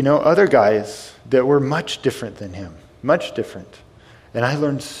 other guys that were much different than him, much different. And I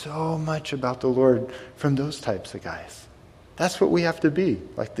learned so much about the Lord from those types of guys. That's what we have to be,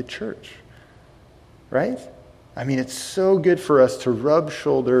 like the church, right? I mean, it's so good for us to rub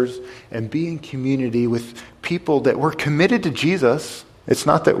shoulders and be in community with people that we're committed to Jesus. It's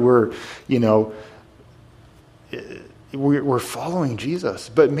not that we're following Jesus,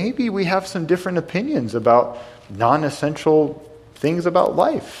 but maybe we have some different opinions about non-essential things about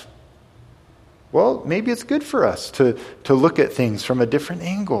life. Well, maybe it's good for us to look at things from a different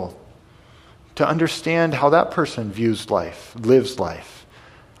angle, to understand how that person views life, lives life.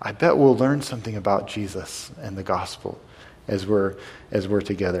 I bet we'll learn something about Jesus and the gospel as we're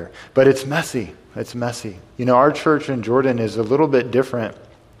together. But it's messy. It's messy. Our church in Jordan is a little bit different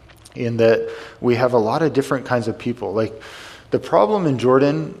in that we have a lot of different kinds of people. Like the problem in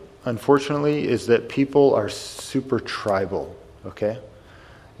Jordan, unfortunately, is that people are super tribal, okay?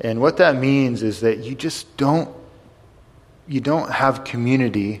 And what that means is that you just don't have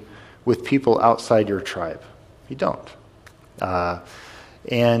community with people outside your tribe. You don't.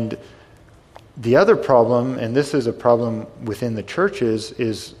 And the other problem, and this is a problem within the churches,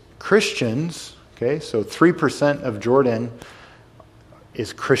 is Christians, okay? So 3% of Jordan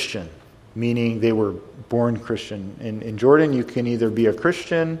is Christian, meaning they were born Christian. In Jordan, you can either be a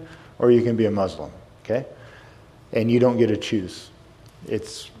Christian or you can be a Muslim, okay? And you don't get to choose.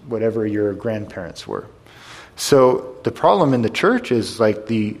 It's whatever your grandparents were. So the problem in the church is like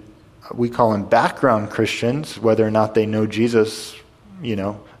we call them background Christians, whether or not they know Jesus,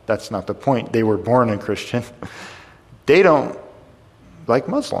 that's not the point. They were born a Christian. They don't like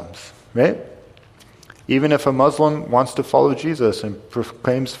Muslims, right? Even if a Muslim wants to follow Jesus and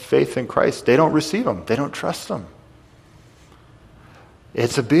proclaims faith in Christ, they don't receive him. They don't trust him.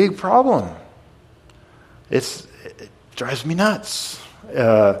 It's a big problem. It drives me nuts.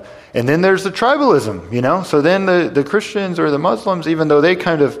 And then there's the tribalism, So then the Christians or the Muslims, even though they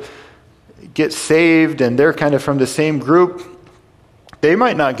kind of get saved and they're kind of from the same group, they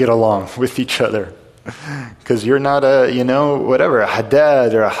might not get along with each other. Because you're not a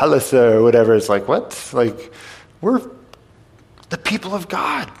Haddad or a Halassa or whatever. It's like, what? Like, we're the people of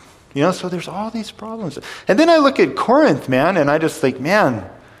God. So there's all these problems. And then I look at Corinth, man, and I just think, man,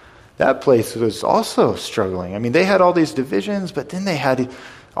 that place was also struggling. I mean, they had all these divisions, but then they had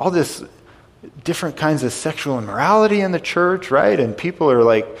all this different kinds of sexual immorality in the church, right? And people are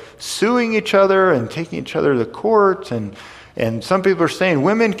like suing each other and taking each other to court. And some people are saying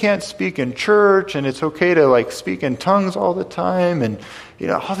women can't speak in church and it's okay to like speak in tongues all the time. And,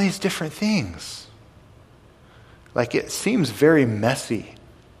 all these different things. Like it seems very messy.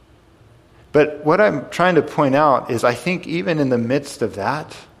 But what I'm trying to point out is I think even in the midst of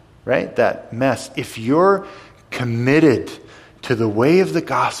that, right, that mess, if you're committed to the way of the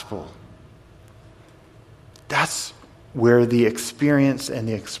gospel, that's where the experience and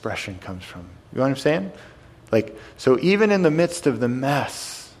the expression comes from. You know what I'm saying? Like, so even in the midst of the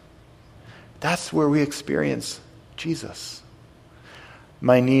mess, that's where we experience Jesus.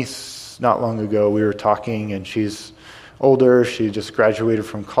 My niece, not long ago, we were talking, and she's older. She just graduated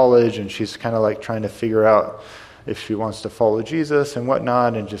from college, and she's kind of like trying to figure out if she wants to follow Jesus and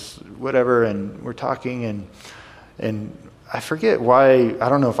whatnot, and just whatever. And we're talking, and I forget why. I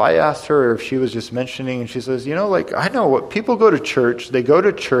don't know if I asked her or if she was just mentioning, and she says, I know what people go to church. They go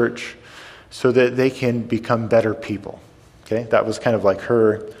to church so that they can become better people. Okay, that was kind of like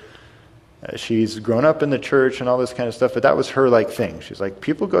her. She's grown up in the church and all this kind of stuff, but that was her like thing. She's like,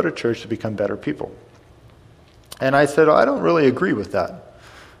 people go to church to become better people. And I said, I don't really agree with that.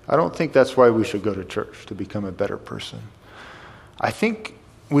 I don't think that's why we should go to church, to become a better person. I think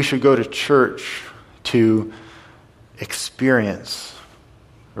we should go to church to experience,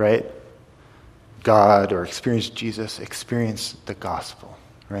 right? God, or experience Jesus, experience the gospel,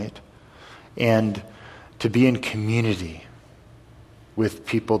 right? And to be in community with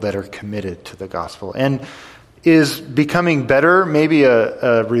people that are committed to the gospel. And is becoming better maybe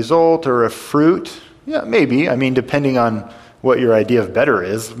a result or a fruit? Yeah, maybe. I mean, depending on what your idea of better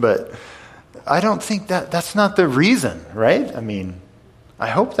is, but I don't think that's not the reason, right? I mean, I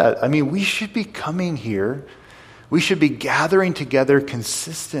hope that. I mean, we should be coming here. We should be gathering together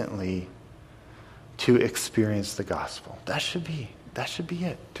consistently to experience the gospel. That should be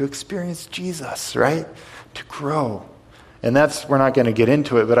it. To experience Jesus, right? To grow. And we're not going to get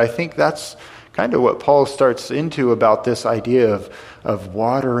into it, but I think that's kind of what Paul starts into about this idea of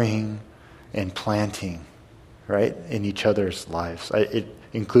watering and planting, right, in each other's lives. It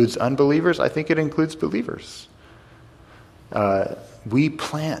includes unbelievers. I think it includes believers. We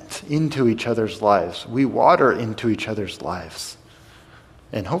plant into each other's lives. We water into each other's lives.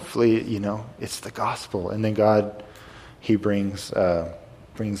 And hopefully, it's the gospel. And then God, he brings the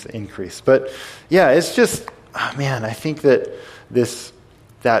increase. But yeah, it's just, I think that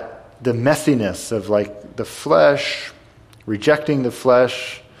the messiness of like the flesh, rejecting the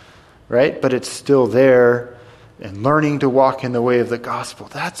flesh, right? But it's still there, and learning to walk in the way of the gospel.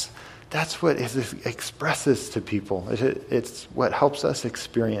 That's what it expresses to people. It's what helps us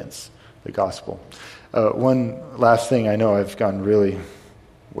experience the gospel. One last thing, I know I've gone really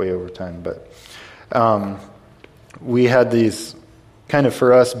way over time, but we had these kind of,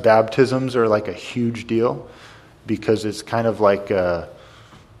 for us, baptisms are like a huge deal because it's kind of like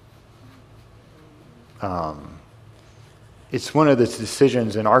it's one of the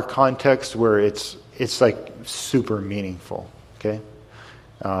decisions in our context where it's like super meaningful, okay?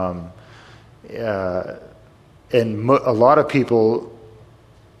 And a lot of people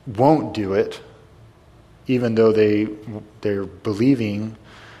won't do it, even though they're believing,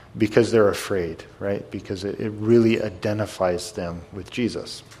 because they're afraid, right? Because it really identifies them with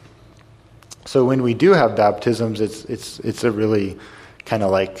Jesus. So when we do have baptisms, it's a really kind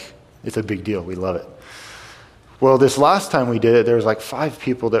of like, it's a big deal. We love it. Well, this last time we did it, there was like 5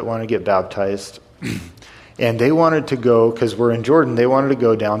 people that want to get baptized. And they wanted to go, because we're in Jordan, they wanted to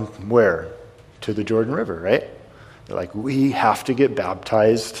go down where? To the Jordan River, right? They're like, we have to get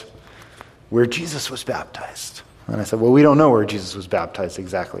baptized where Jesus was baptized. And I said, well, we don't know where Jesus was baptized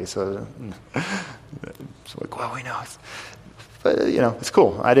exactly. So like, well, we know. But, it's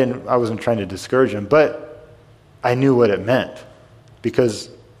cool. I wasn't trying to discourage them, but I knew what it meant. Because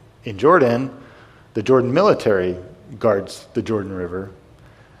in Jordan, the Jordan military guards the Jordan River.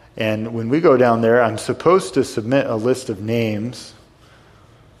 And when we go down there, I'm supposed to submit a list of names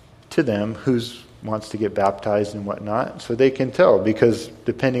to them who wants to get baptized and whatnot, so they can tell. Because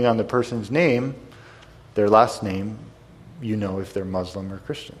depending on the person's name, their last name, if they're Muslim or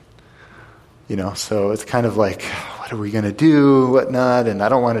Christian. So it's kind of like, what are we going to do, whatnot? And I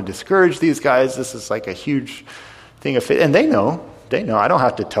don't want to discourage these guys. This is like a huge thing of faith. And they know. I don't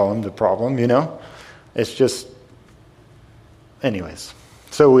have to tell them the problem, It's just, anyways.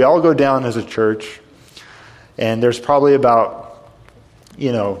 So we all go down as a church, and there's probably about,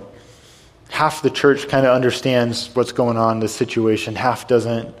 half the church kind of understands what's going on, the situation, half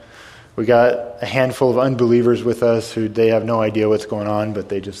doesn't. We got a handful of unbelievers with us who they have no idea what's going on, but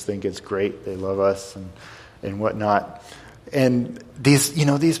they just think it's great. They love us and whatnot. And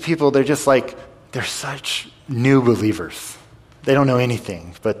these people, they're just like, they're such new believers. They don't know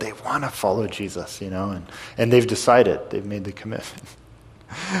anything, but they want to follow Jesus, and they've decided, they've made the commitment.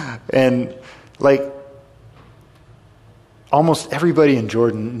 And like almost everybody in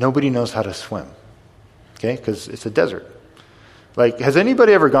Jordan, nobody knows how to swim, okay? Because it's a desert. Like, has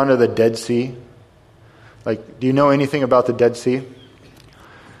anybody ever gone to the Dead Sea? Like, do you know anything about the Dead Sea?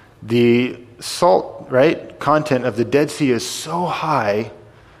 The salt, right, content of the Dead Sea is so high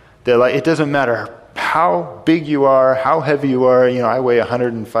that like it doesn't matter how big you are, how heavy you are. I weigh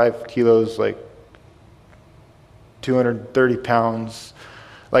 105 kilos, like 230 pounds.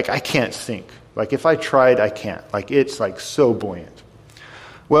 Like, I can't sink. Like, if I tried, I can't. Like, it's like so buoyant.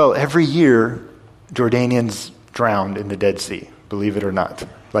 Well, every year, Jordanians drowned in the Dead Sea, believe it or not.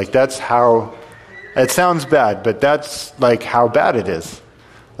 Like, that's how, it sounds bad, but that's like how bad it is.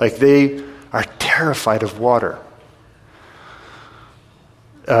 Like, they are terrified of water.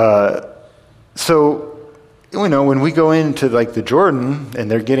 So, when we go into like the Jordan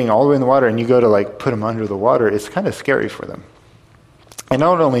and they're getting all the way in the water and you go to like put them under the water, it's kind of scary for them. And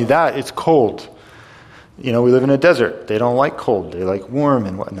not only that, it's cold. We live in a desert. They don't like cold. They like warm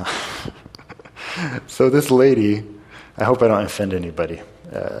and whatnot. So this lady, I hope I don't offend anybody,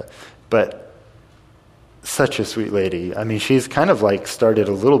 but such a sweet lady. I mean, she's kind of like started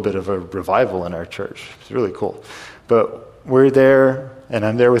a little bit of a revival in our church. It's really cool. But we're there, and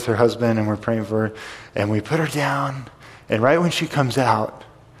I'm there with her husband, and we're praying for her, and we put her down, and right when she comes out,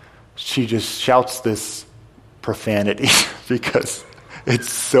 she just shouts this profanity because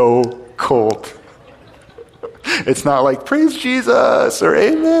it's so cold. It's not like, praise Jesus or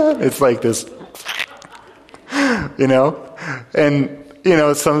amen. It's like this, And,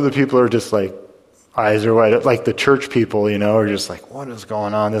 some of the people are just like, eyes are wide, like the church people, are just like, what is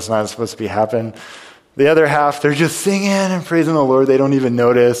going on? This is not supposed to be happening. The other half, they're just singing and praising the Lord. They don't even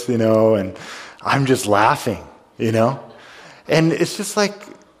notice, and I'm just laughing, And it's just like,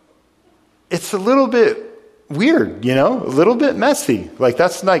 it's a little bit weird, a little bit messy. Like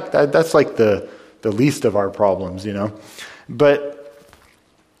that's like the least of our problems, But,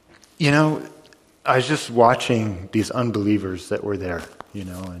 I was just watching these unbelievers that were there,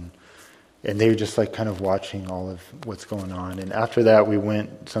 and they were just like kind of watching all of what's going on. And after that,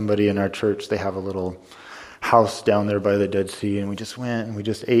 somebody in our church, they have a little house down there by the Dead Sea, and we just went and we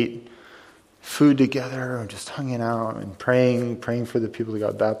just ate food together and just hanging out and praying for the people who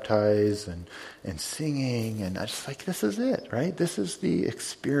got baptized and singing. And I just like, this is it, right? This is the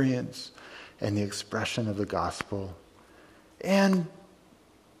experience and the expression of the gospel. And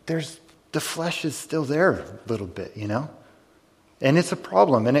the flesh is still there a little bit, And it's a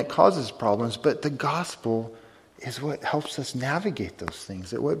problem, and it causes problems, but the gospel is what helps us navigate those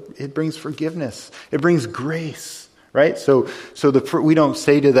things. It brings forgiveness. It brings grace, right? So we don't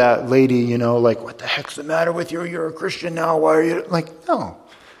say to that lady, like, what the heck's the matter with you? You're a Christian now. Why are you? Like, no.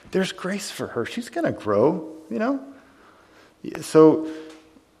 There's grace for her. She's going to grow, So,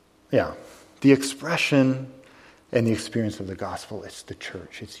 yeah, the expression and the experience of the gospel, it's the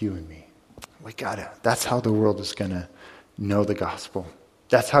church. It's you and me. That's how the world is going to know the gospel.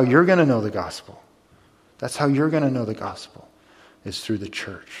 That's how you're going to know the gospel. That's how you're going to know the gospel, is through the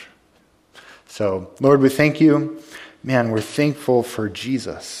church. So, Lord, we thank you. Man, we're thankful for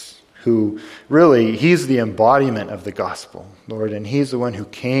Jesus, who really, he's the embodiment of the gospel, Lord, and he's the one who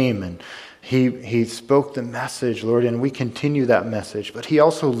came and he spoke the message, Lord, and we continue that message, but he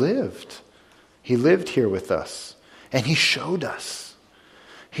also lived. He lived here with us, and he showed us.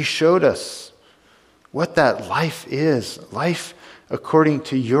 He showed us what that life is, life according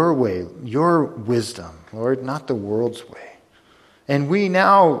to your way, your wisdom, Lord, not the world's way. And we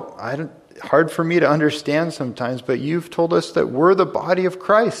now, hard for me to understand sometimes, but you've told us that we're the body of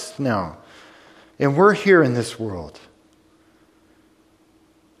Christ now. And we're here in this world.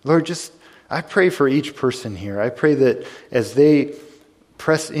 Lord, I pray for each person here. I pray that as they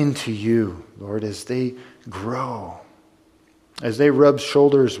press into you, Lord, as they grow, as they rub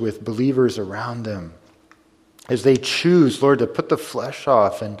shoulders with believers around them, as they choose, Lord, to put the flesh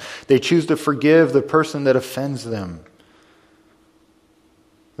off and they choose to forgive the person that offends them.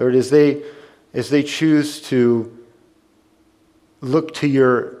 Lord, as they choose to look to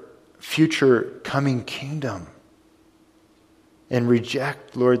your future coming kingdom and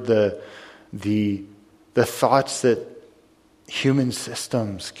reject, Lord, the thoughts that human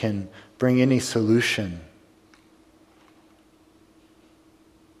systems can bring any solution.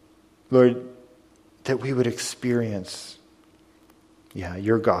 Lord, that we would experience,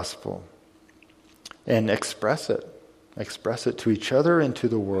 your gospel and express it to each other and to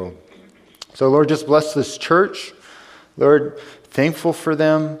the world. So Lord, just bless this church. Lord, thankful for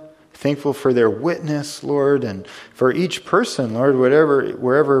them, thankful for their witness, Lord, and for each person, Lord,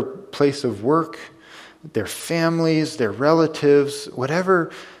 wherever place of work, their families, their relatives,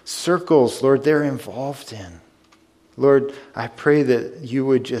 whatever circles, Lord, they're involved in. Lord, I pray that you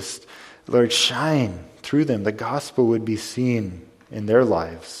would just, Lord, shine through them. The gospel would be seen in their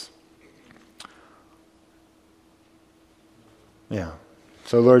lives. Yeah.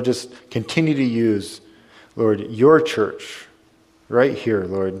 So, Lord, just continue to use, Lord, your church right here,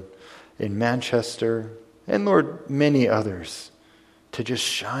 Lord, in Manchester, and, Lord, many others, to just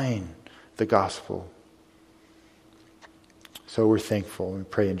shine the gospel. So we're thankful. We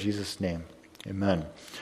pray in Jesus' name. Amen.